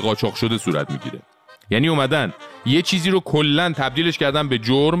داروهای قاچاق شده صورت میگیره. یعنی اومدن یه چیزی رو کلاً تبدیلش کردن به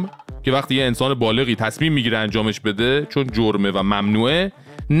جرم که وقتی یه انسان بالغی تصمیم میگیره انجامش بده چون جرمه و ممنوعه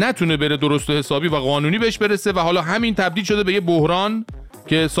نتونه بره درست و حسابی و قانونی بهش برسه و حالا همین تبدیل شده به یه بحران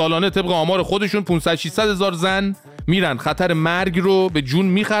که سالانه طبق آمار خودشون 500-600 هزار زن میرن خطر مرگ رو به جون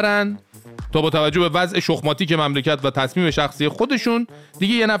میخرن تا با توجه به وضع شخماتیک مملکت و تصمیم شخصی خودشون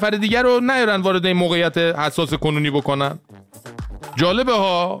دیگه یه نفر دیگر رو نیارن وارد این موقعیت حساس کنونی بکنن. جالبه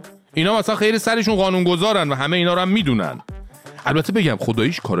ها، اینا مثلا خیر سرشون قانونگذارن و همه اینا رو هم میدونن. البته بگم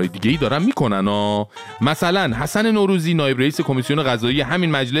خداییش کارهای دیگه‌ای دارن میکنن ها. مثلا حسن نوروزی نایب رئیس کمیسیون قضایی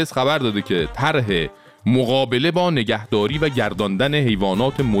همین مجلس خبر داده که طرح مقابله با نگهداری و گرداندن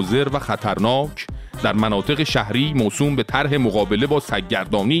حیوانات مضر و خطرناک در مناطق شهری موسوم به طرح مقابله با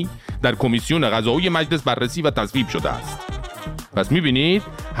سگگردانی در کمیسیون قضایی مجلس بررسی و تصویب شده است. پس میبینید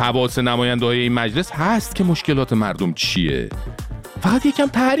حواس نماینده‌های این مجلس هست که مشکلات مردم چیه. فقط یکم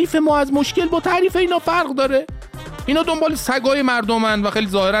تعریف ما از مشکل با تعریف اینا فرق داره. اینا دنبال سگای مردمن و خیلی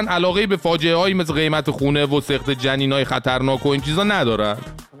ظاهرا علاقه به فاجعه هایی مثل قیمت خونه و سقط جنینای خطرناک و این چیزا ندارن.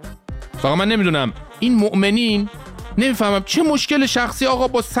 فقط من نمیدونم این مؤمنین نمیفهمم چه مشکل شخصی آقا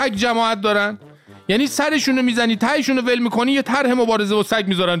با سگ جماعت دارن. یعنی سرشونو میزنی تهشونو ول میکنی یه طرح مبارزه با سگ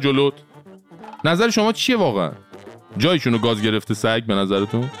میذارن جلوت. نظر شما چیه واقعا؟ جایشونو گاز گرفته سگ به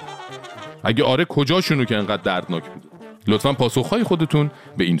نظرتون؟ اگه آره کجاشونو که انقدر دردناک بوده؟ لطفاً پاسخهای خودتون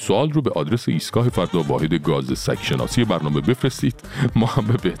به این سوال رو به آدرس ایستگاه فردا واحد گاز سگ شناسی برنامه بفرستید. ما هم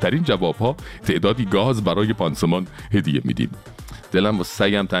به بهترین جوابها تعدادی گاز برای پانسمان هدیه میدیم. دلم با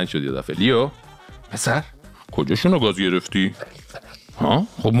سگم تنگ شد یه دفعه. لیو پسر کجاشونو گاز گرفتی؟ ها؟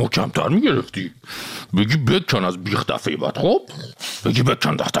 خب محکم‌تر میگرفتی. بگی بکن از بیخ دفعه بعد. خب بگی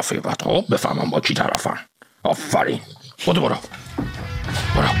بکن دفعه بعد. خب بفهمم با کی طرفن. آفرین. خود برو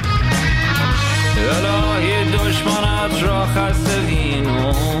الهی دشمنت را خسته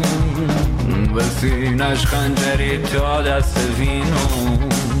وینو به سینش خنجری تا دست وینو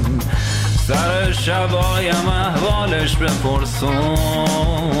سر شبایم احوالش بپرسم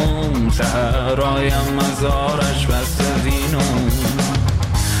سهرایم مزارش بسته وینو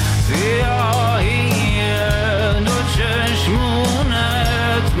سیاهی دو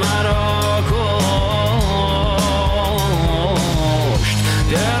چشمونت مرا کشت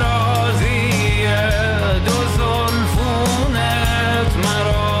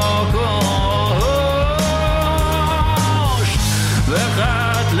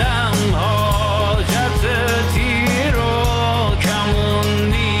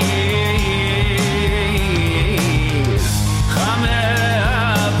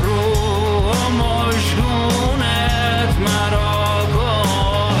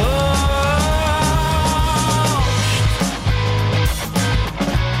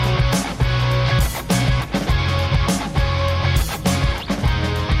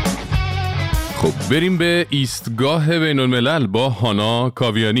بریم به ایستگاه بین الملل با هانا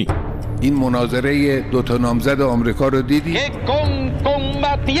کاویانی. این مناظره دوتا نامزد آمریکا رو دیدی؟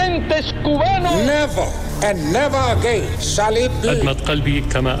 أدمت قلبي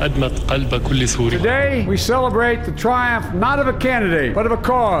كما أدمت قلب كل سوري. Today we celebrate the triumph not of a candidate but of a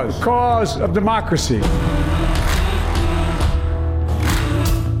cause of democracy.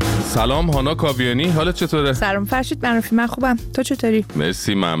 سلام هانا کاویانی، حالت چطوره؟ سلام فرشید منوفی، من خوبم، تو چطوری؟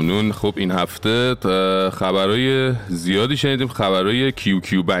 مرسی ممنون. خب این هفته خبرای زیادی شنیدیم، خبرای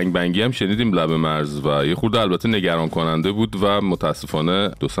کیو بنگ بنگی هم شنیدیم لب مرز و یه خورده البته نگران کننده بود و متاسفانه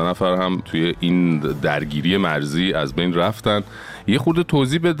 2-3 نفر هم توی این درگیری مرزی از بین رفتن. یه خورده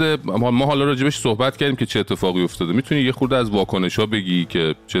توضیح بده، ما حالا راجبش صحبت کردیم که چه اتفاقی افتاده، میتونی یه خورده از واکنش‌ها بگی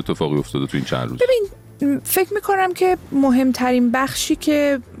که چه اتفاقی افتاده تو این چند روز؟ ببین فکر میکنم که مهمترین بخشی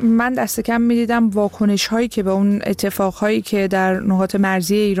که من دست کم میدیدم واکنش هایی که به اون اتفاق هایی که در نقاط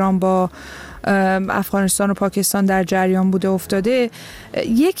مرزی ایران با افغانستان و پاکستان در جریان بوده افتاده.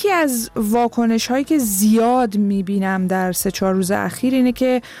 یکی از واکنش هایی که زیاد میبینم در 3-4 روز اخیر اینه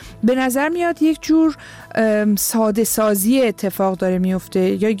که به نظر میاد یک جور ساده سازی اتفاق داره میفته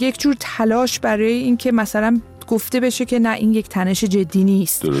یا یک جور تلاش برای این که مثلا گفته بشه که نه این یک تنش جدی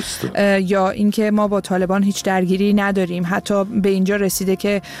نیست. درسته. یا اینکه ما با طالبان هیچ درگیری نداریم. حتی به اینجا رسیده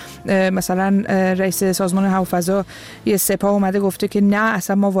که مثلا رئیس سازمان هوافضا یه سپاه اومده گفته که نه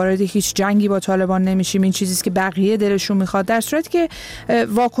اصلا ما وارد هیچ جنگی با طالبان نمیشیم، این چیزیست که بقیه دلشون میخواد، در صورتی که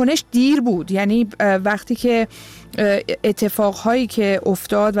واکنش دیر بود. یعنی وقتی که اتفاقهایی که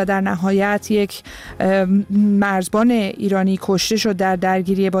افتاد و در نهایت یک مرزبان ایرانی کشته شد در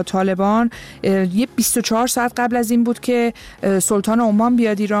درگیری با طالبان، یه 24 ساعت قبل از این بود که سلطان عمان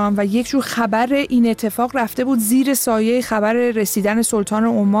بیاد ایران و یک جور خبر این اتفاق رفته بود زیر سایه خبر رسیدن سلطان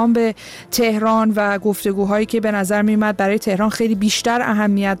عمان به تهران و گفتگوهایی که به نظر میومد برای تهران خیلی بیشتر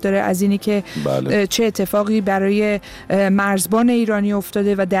اهمیت داره از اینی که چه اتفاقی برای مرزبان ایرانی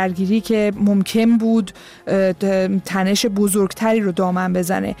افتاده و درگیری که ممکن بود تنش بزرگتری رو دامن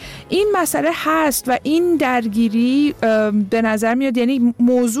بزنه. این مسئله هست و این درگیری به نظر میاد، یعنی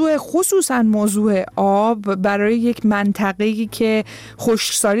موضوع خصوصا موضوع آب برای یک منطقه‌ای که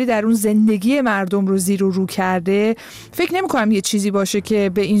خشکسالی در اون زندگی مردم رو زیر و رو کرده، فکر نمی‌کنم یه چیزی باشه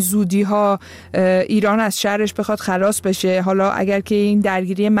که به این زودی‌ها ایران از شرش بخواد خلاص بشه. حالا اگر که این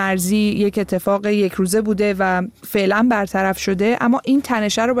درگیری مرزی یک اتفاق یک روزه بوده و فعلا برطرف شده، اما این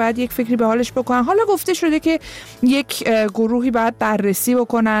تنشه رو باید یک فکری به حالش بکنن. حالا گفته شده که یک گروهی باید بررسی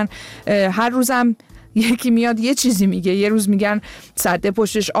بکنن، هر روزم یکی میاد یه چیزی میگه، یه روز میگن سد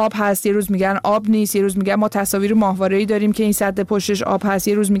پشتش آب هست، یه روز میگن آب نیست، یه روز میگن ما تصاویر ماهواره‌ای داریم که این سد پشتش آب هست،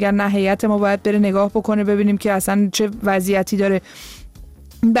 یه روز میگن نه هیئت ما باید بره نگاه بکنه ببینیم که اصلا چه وضعیتی داره.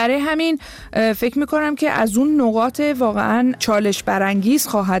 برای همین فکر میکنم که از اون نقاط واقعا چالش برانگیز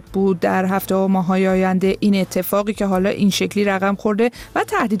خواهد بود در هفته و ماه‌های آینده این اتفاقی که حالا این شکلی رقم خورده و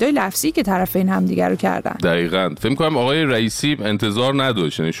تهدیدهای لفظی که طرفین همدیگر رو کردن. دقیقاً فکر میکنم آقای رئیسی انتظار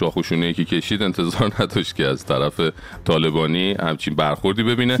نداشت، یعنی شاخ و شونه‌ای که کشید انتظار نداشت که از طرف طالبانی همچین برخوردی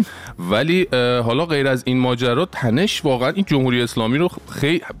ببینه. ولی حالا غیر از این ماجرا، تنش واقعا این جمهوری اسلامی رو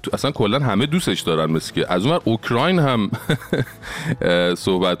خیلی اصلا کلا همه دوستش دارن، مثل که از اون ور اوکراین هم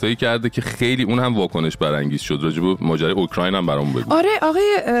صحبتایی کرده که خیلی اون هم واکنش برانگیز شد. راجع به ماجرای اوکراین هم برامون بگو. آره،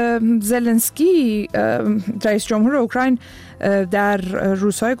 آقای زلنسکی رئیس جمهور اوکراین در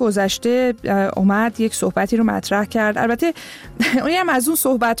روزهای گذشته اومد یک صحبتی رو مطرح کرد. البته اونی هم از اون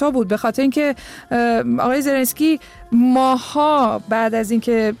صحبت‌ها بود، به خاطر اینکه آقای زلنسکی ماها بعد از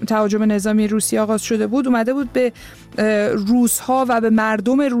اینکه تهاجم نظامی روسیه آغاز شده بود اومده بود به روس‌ها و به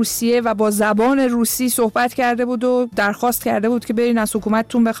مردم روسیه و با زبان روسی صحبت کرده بود و درخواست کرده بود که برین از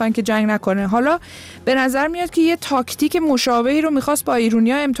حکومتتون بخواین که جنگ نکنه. حالا به نظر میاد که یه تاکتیک مشابهی رو می‌خواست با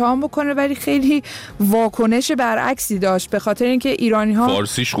ایرانی‌ها امتحان بکنه، ولی خیلی واکنش برعکسی داشت، به خاطر اینکه ایرانی‌ها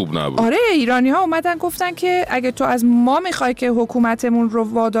فارسیش خوب نبود. آره، ایرانی‌ها اومدن گفتن که اگه تو از ما می‌خوای که حکومتمون رو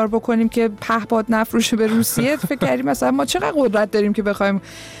وادار بکنیم که پهپاد نفروشه به روسیه، فکر کردیم مثلا ما چقدر قدرت داریم که بخوایم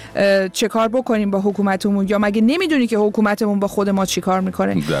چه کار بکنیم با حکومتمون، یا مگه نمیدونی که حکومتمون با خود ما چی کار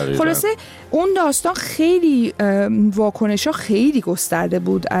میکنه؟ خلاصه اون داستان خیلی واکنش‌ها خیلی گسترده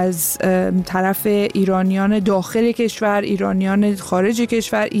بود از طرف ایرانیان داخل کشور، ایرانیان خارج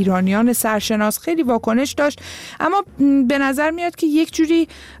کشور، ایرانیان سرشناس خیلی واکنش داشت. اما به نظر میاد که یک جوری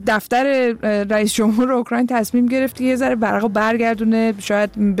دفتر رئیس جمهور اوکراین تصمیم گرفت که یه ذره برگردونه،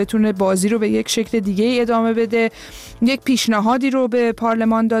 شاید بتونه بازی رو به یک شکل دیگه ادامه بده. یک پیشنهادی رو به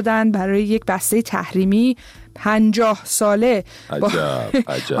پارلمان دادن برای یک بسته تحریمی 50 ساله.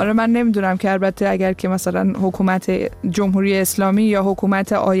 عجب. حالا من نمیدونم که البته اگر که مثلا حکومت جمهوری اسلامی یا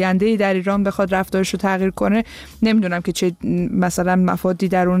حکومت آینده‌ای در ایران بخواد رفتارش رو تغییر کنه، نمیدونم که چه مثلا مفادی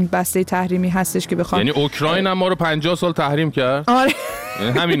در اون بسته تحریمی هستش که بخواد. یعنی اوکراین هم ما رو 50 سال تحریم کرد. آره،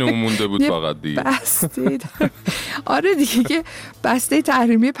 همینو مونده بود فقط دیگه. آره دیگه، که بسته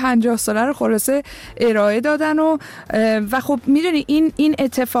تحریمی 50 ساله رو خلاصه ارائه دادن و خب میدونی این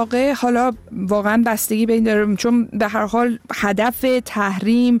اتفاقه حالا واقعا بستگی به این داره، چون به هر حال هدف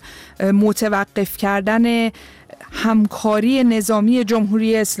تحریم متوقف کردن همکاری نظامی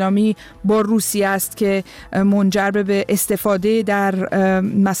جمهوری اسلامی با روسیه است که منجر به استفاده در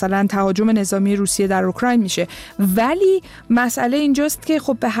مثلا تهاجم نظامی روسیه در اوکراین میشه. ولی مسئله اینجاست که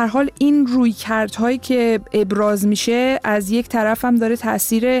خب به هر حال این رویکردهایی که ابراز میشه از یک طرف هم داره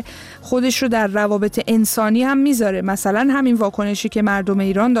تاثیر خودش رو در روابط انسانی هم میذاره. مثلا همین واکنشی که مردم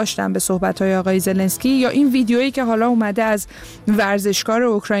ایران داشتن به صحبت‌های آقای زلنسکی، یا این ویدیویی که حالا اومده از ورزشکار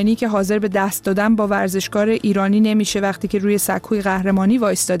اوکراینی که حاضر به دست دادن با ورزشکار ایرانی نمیشه وقتی که روی سکوی قهرمانی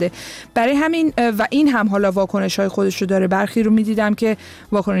وایستاده. برای همین و این هم حالا واکنش‌های خودش رو داره. برخی رو می‌دیدم که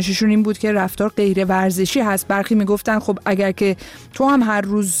واکنششون این بود که رفتار غیر ورزشی هست. برخی میگفتن خب اگر که تو هم هر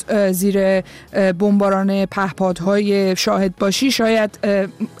روز زیر بمباران پهپادهای شاهد باشی، شاید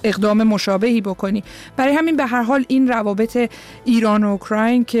اقدام مشابهی بکنی. برای همین به هر حال این روابط ایران و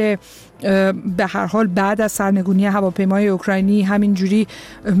اوکراین که به هر حال بعد از سرنگونی هواپیمای اوکراینی همینجوری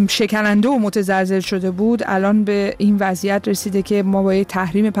شکننده و متزلزل شده بود، الان به این وضعیت رسیده که ما با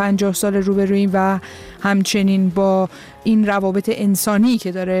تحریم 50 سال روبرویم و همچنین با این روابط انسانی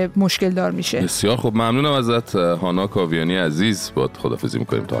که داره مشکل دار میشه. بسیار خب، ممنونم ازت هانا کاویانی عزیز. با خدافظی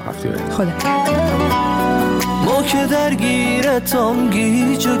میکنیم تا هفته آینده. خدا. ما که درگیرتم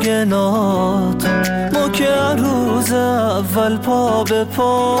گیج و گنات، ما که روز اول پا به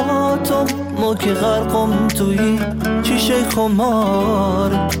پاتم، ما که غرقم توی چیشه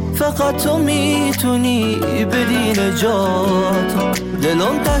خمار، فقط تو میتونی بدی نجات.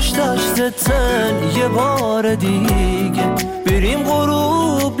 دلم تش زدن یه بار دیگه، بریم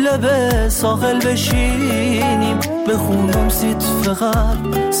غروب لب ساحل بشینیم، بخونم سیت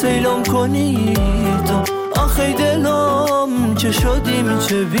فقط سیلم کنی تو. آخه آخی دلم چه شدیم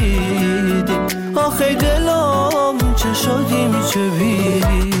چه بیدیم، آخی دلم چه شدیم چه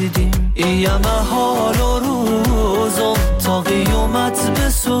بیدیم. ایم حال و روزم تا قیامت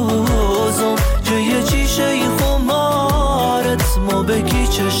بسوزم، که یه چیشه خمارت ما بگی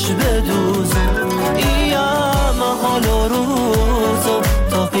چشم بدوزم. ایم حال و روزم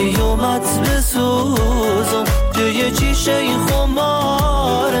تا قیامت بسوزم، که یه چیشه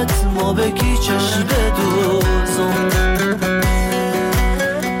خمارت ما بگی چشم بدوزم.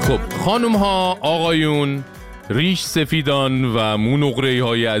 خب خانم ها، آقایون، ریش سفیدان و مونقره‌ای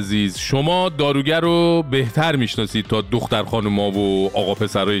های عزیز، شما داروگر رو بهتر میشناسید تا دختر خانوما و آقا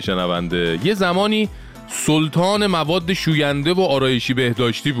پسرای شنونده. یه زمانی سلطان مواد شوینده و آرایشی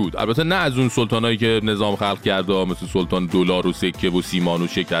بهداشتی بود. البته نه از اون سلطانایی که نظام خلق کرده، مثل سلطان دلار و سکه و سیمان و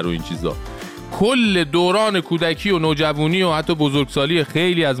شکر و این چیزا. کل دوران کودکی و نوجوانی و حتی بزرگسالی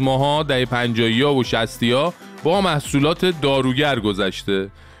خیلی از ماها دهه 50 و 60 با محصولات داروگر گذشته.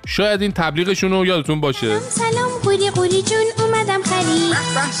 شاید این تبلیغشون رو یادتون باشه. سلام قوری قوری جون، اومدم خرید.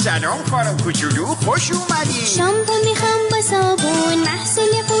 به سلام خانم کوچولو، خوش اومدین. شامپو میخوام با صابون،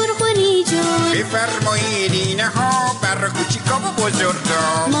 محصول قورقوری جون. بفرمایید اینها برای کوچیکا و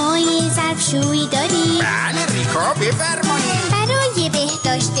بزرگا. مایه ظرفشویی داریم؟ بله ریکا بفرمایید. برای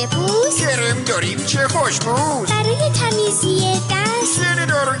بهداشت پوست کرم داریم چه خوشبوست. برای تمیزی دست سر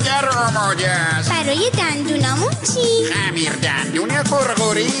داروگر آماده است. برای دندونامون چی؟ خمیر دندون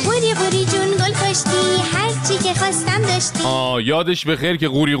قورقوری. قوری قوری جون گل کاشتی، هر چی که خواستم داشتی. یادش بخیر که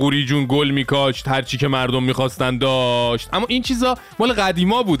قوری قوری جون گل میکاشت، هر چی که مردم میخواستن داشت. اما این چیزا مال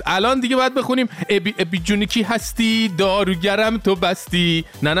قدیما بود. الان دیگه باید بخونیم ابی جون کی هستی، داروگرم تو بستی.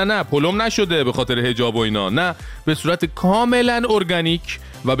 نه پلم نشده به خاطر حجاب و اینا، نه، به صورت کاملا ارگانیک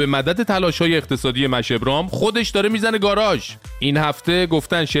و به مدد تلاش‌های اقتصادی مشبرام خودش داره میزنه گاراژ. این هفته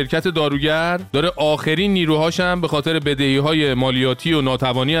گفتن شرکت داروگر داره آخرین نیروهاشم به خاطر بدهی‌های مالیاتی و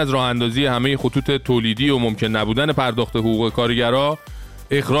ناتوانی از راه اندازی همه خطوط تولیدی و ممکن نبودن پرداخت حقوق کارگرها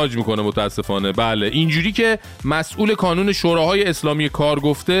اخراج میکنه متاسفانه. بله، اینجوری که مسئول کانون شوراهای اسلامی کار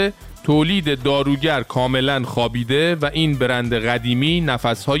گفته، تولید داروگر کاملا خوابیده و این برند قدیمی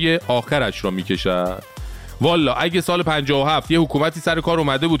نفس‌های آخرش را میکشد. والا اگه سال 57 یه حکومتی سر کار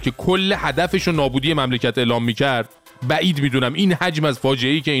اومده بود که کل هدفش رو نابودی مملکت اعلام میکرد، بعید میدونم این حجم از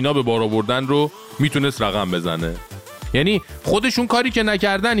فاجعه‌ای که اینا به بار آوردن رو میتونست رقم بزنه. یعنی خودشون کاری که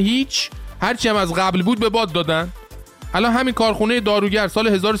نکردن هیچ، هرچی هم از قبل بود به باد دادن. الان همین کارخانه داروگر سال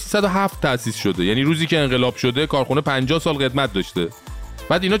 1307 تأسیس شده، یعنی روزی که انقلاب شده کارخانه 50 سال قدمت داشته.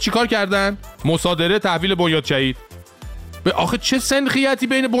 بعد اینا چیکار کردن؟ مصادره تحویل بنیاد شهید. به آخه چه سنخیتی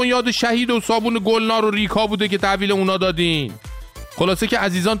بین بنیاد شهید و صابون گلنار و ریکا بوده که تحویل اونا دادین؟ خلاصه که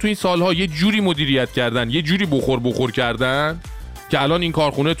عزیزان تو این سالها یه جوری مدیریت کردن، یه جوری بخور کردن که الان این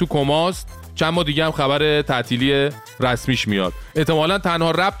کارخونه تو کماست. چند ماه دیگه هم خبر تعطیلی رسمیش میاد. احتمالاً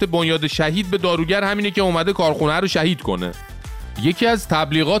تنها ربط بنیاد شهید به داروگر همینه که اومده کارخونه رو شهید کنه. یکی از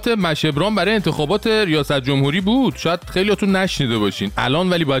تبلیغات مشبرام برای انتخابات ریاست جمهوری بود. شاید خیلیاتون نشنیده باشین، الان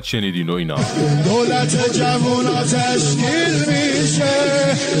ولی باید شنیدین و اینا. دولت جوونا تشکیل میشه،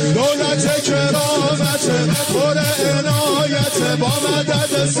 دولت کرامت پر عنایت، با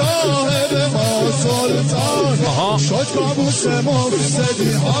مدد صاحب ما سلطان شد کابوس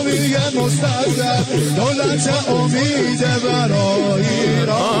مفسدی حامی مستقر، دولت امید برای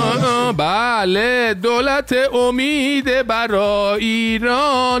ایران. بله، دولت امید برای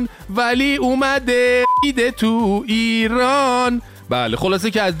ایران، ولی اومده ایده تو ایران. بله،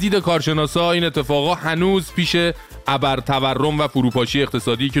 خلاصه که از دید کارشناسا این اتفاقا هنوز پیش ابر تورم و فروپاشی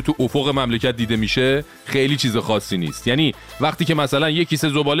اقتصادی که تو افق مملکت دیده میشه خیلی چیز خاصی نیست. یعنی وقتی که مثلا یک کیسه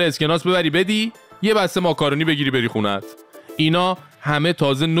زباله اسکناس ببری بدی، یه بسته ماکارونی بگیری بری خونت، اینا همه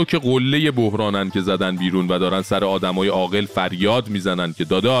تازه نوک قله بحرانن که زدن بیرون و دارن سر آدمای عاقل فریاد میزنن که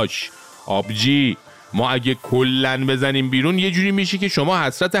داداش آبجی، ما اگه کلن بزنیم بیرون یه جوری میشه که شما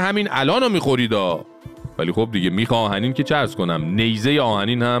حسرت همین الانو میخوریدا. ولی خب دیگه میخوا آهنین که چرز کنم، نیزه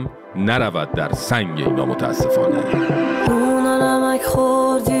آهنین هم نرود در سنگ اینا متاسفانه. اونا نمک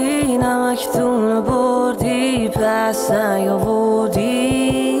خوردی، نمک دونه بردی، پس نیاوردی،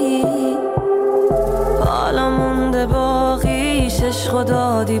 حالا مونده باقیش، عشق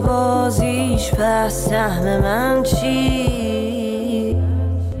دادی بازیش، پس سهم من چی؟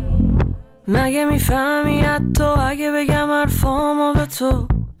 مگه میفهمی حتی اگه بگم حرفامو به تو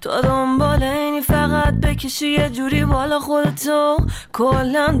دنبال اینی فقط بکشی یه جوری بالا خودتو،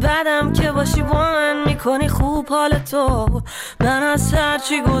 کلن بدم که باشی با من میکنی خوب حالتو، من از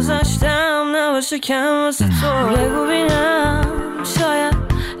هرچی گذشتم نباشه کم واسه تو. بگو بینم شاید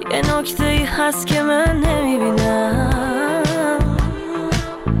یه نکته ای هست که من نمیبینم،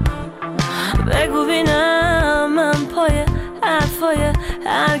 بگو بینم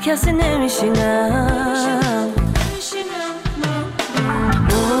کسی نمیشینم.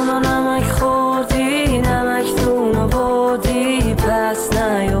 نون و نمک خوردی، نمک دون آوردی، پس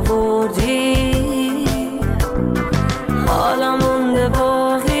نیاوردی. حالا مونده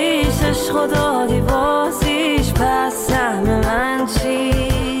باقیش، عشق دادی بازیش، پس سهم من چی؟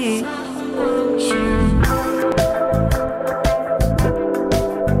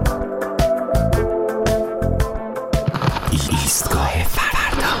 ایستگاه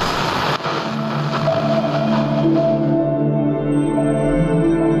فردا.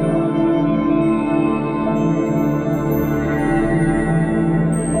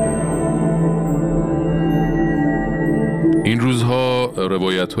 این روزها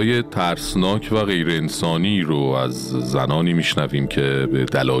روایت‌های ترسناک و غیر انسانی رو از زنانی میشنویم که به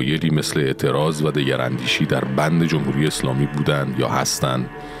دلایلی مثل اعتراض و دگراندیشی در بند جمهوری اسلامی بودند یا هستند.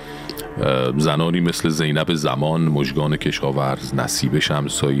 زنانی مثل زینب زمان، مژگان کشاورز، نصیبه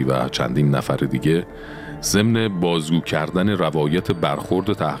شمسایی و چندین نفر دیگه ضمن بازگو کردن روایت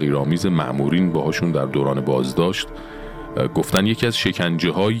برخورد تحقیرآمیز مأمورین باهاشون در دوران بازداشت گفتن یکی از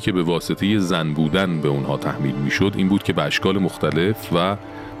شکنجه هایی که به واسطه زن بودن به اونها تحمیل میشد این بود که به اشکال مختلف و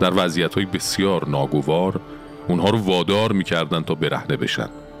در وضعیت های بسیار ناگوار اونها رو وادار میکردن تا برهنه بشن،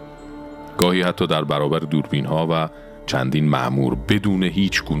 گاهی حتی در برابر دوربین ها و چندین مأمور بدون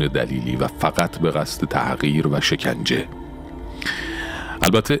هیچ گونه دلیلی و فقط به قصد تحقیر و شکنجه.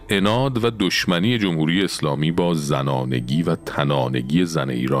 البته عناد و دشمنی جمهوری اسلامی با زنانگی و تنانگی زن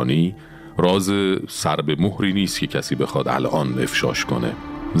ایرانی راز سر به مهری نیست که کسی بخواد الان افشاش کنه.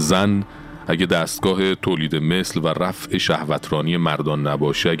 زن اگه دستگاه تولید مثل و رفع شهوترانی مردان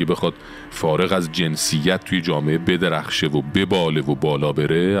نباشه، اگه بخواد فارغ از جنسیت توی جامعه بدرخشه و بباله و بالا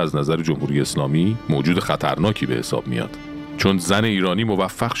بره، از نظر جمهوری اسلامی موجود خطرناکی به حساب میاد. چون زن ایرانی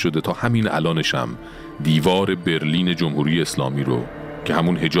موفق شده تا همین الانشم دیوار برلین جمهوری اسلامی رو که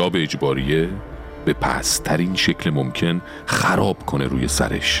همون حجاب اجباریه به پست‌ترین شکل ممکن خراب کنه روی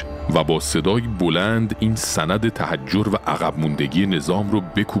سرش و با صدای بلند این سند تحجر و عقب موندگی نظام رو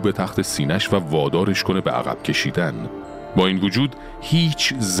بکوبه تحت سینش و وادارش کنه به عقب کشیدن. با این وجود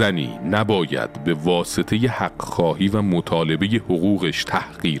هیچ زنی نباید به واسطه حق خواهی و مطالبه حقوقش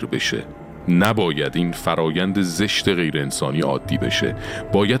تحقیر بشه. نباید این فرایند زشت غیر انسانی عادی بشه.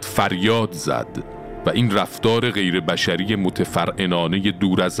 باید فریاد زد و این رفتار غیر بشری متفرعنانه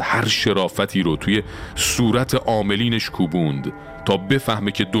دور از هر شرافتی رو توی صورت عاملینش کوبوند تا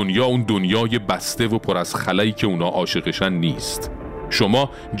بفهمه که دنیا اون دنیای بسته و پر از خلایی که اونا عاشقشن نیست. شما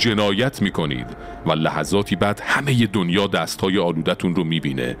جنایت میکنید و لحظاتی بعد همه دنیا دستهای آلودتون رو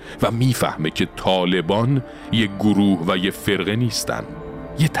میبینه و میفهمه که طالبان یه گروه و یه فرقه نیستن،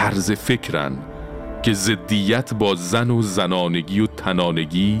 یه طرز فکرن که ضدیت با زن و زنانگی و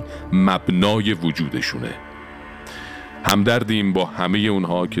تنانگی مبنای وجودشونه. همدردیم با همه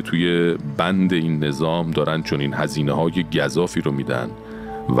اونها که توی بند این نظام دارن چون این هزینه های گزافی رو میدن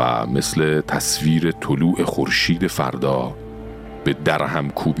و مثل تصویر طلوع خورشید فردا به درهم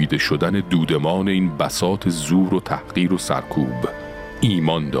کوبیده شدن دودمان این بساط زور و تحقیر و سرکوب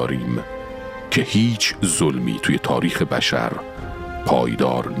ایمان داریم که هیچ ظلمی توی تاریخ بشر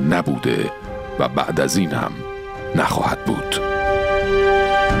پایدار نبوده و بعد از این هم نخواهد بود.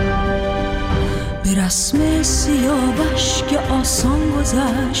 به رسم سیاوش که آسان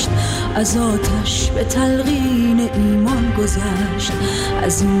گذشت، از آتش به تلقین ایمان گذشت.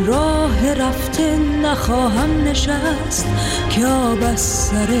 از این راه رفته نخواهم نشست که آب از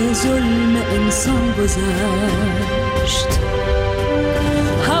سر ظلم انسان گذشت.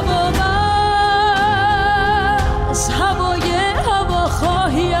 هوا بس هوای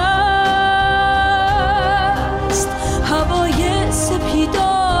هواخواهی است، هوای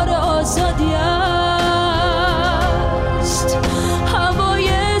سپیدار آزادی است، هوای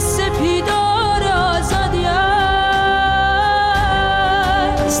سپیدار آزادی است.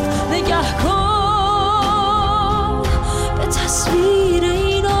 نگه کن به تصویر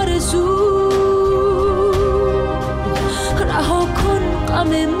این آرزو، رها کن غم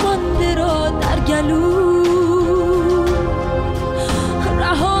مانده را در گلو،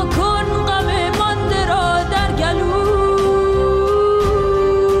 رها کن غم مانده را در گلو.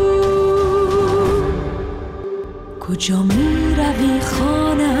 کجا می روی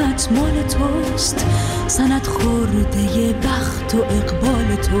خانت مال توست، سند خورده بخت و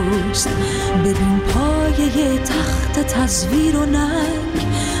اقبال توست. ببین پایه تخت تزویر و ننگ،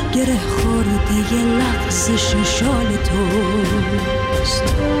 گره خورده لغزش شال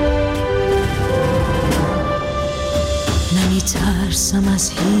توست. ترسم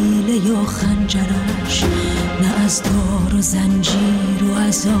از حیله یا خنجرش، نه از دار و زنجیر و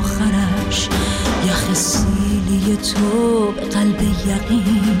از آخرش. یخ سیلی تو به قلب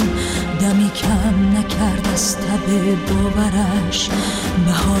یقین دمی کم نکرد از تب باورش.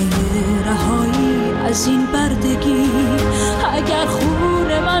 بهای رهایی از این بردگی اگر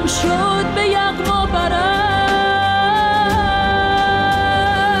خون من شد به یغما برش.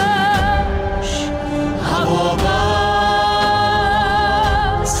 هوا بس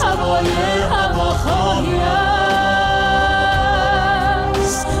هوای هواخواهی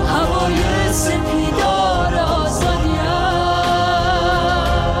است، هوای سپیدار آزادی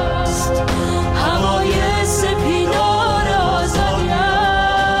است، هوای سپیدار آزادی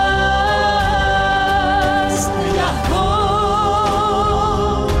است. نگه کن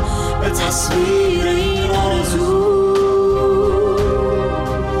به تصویر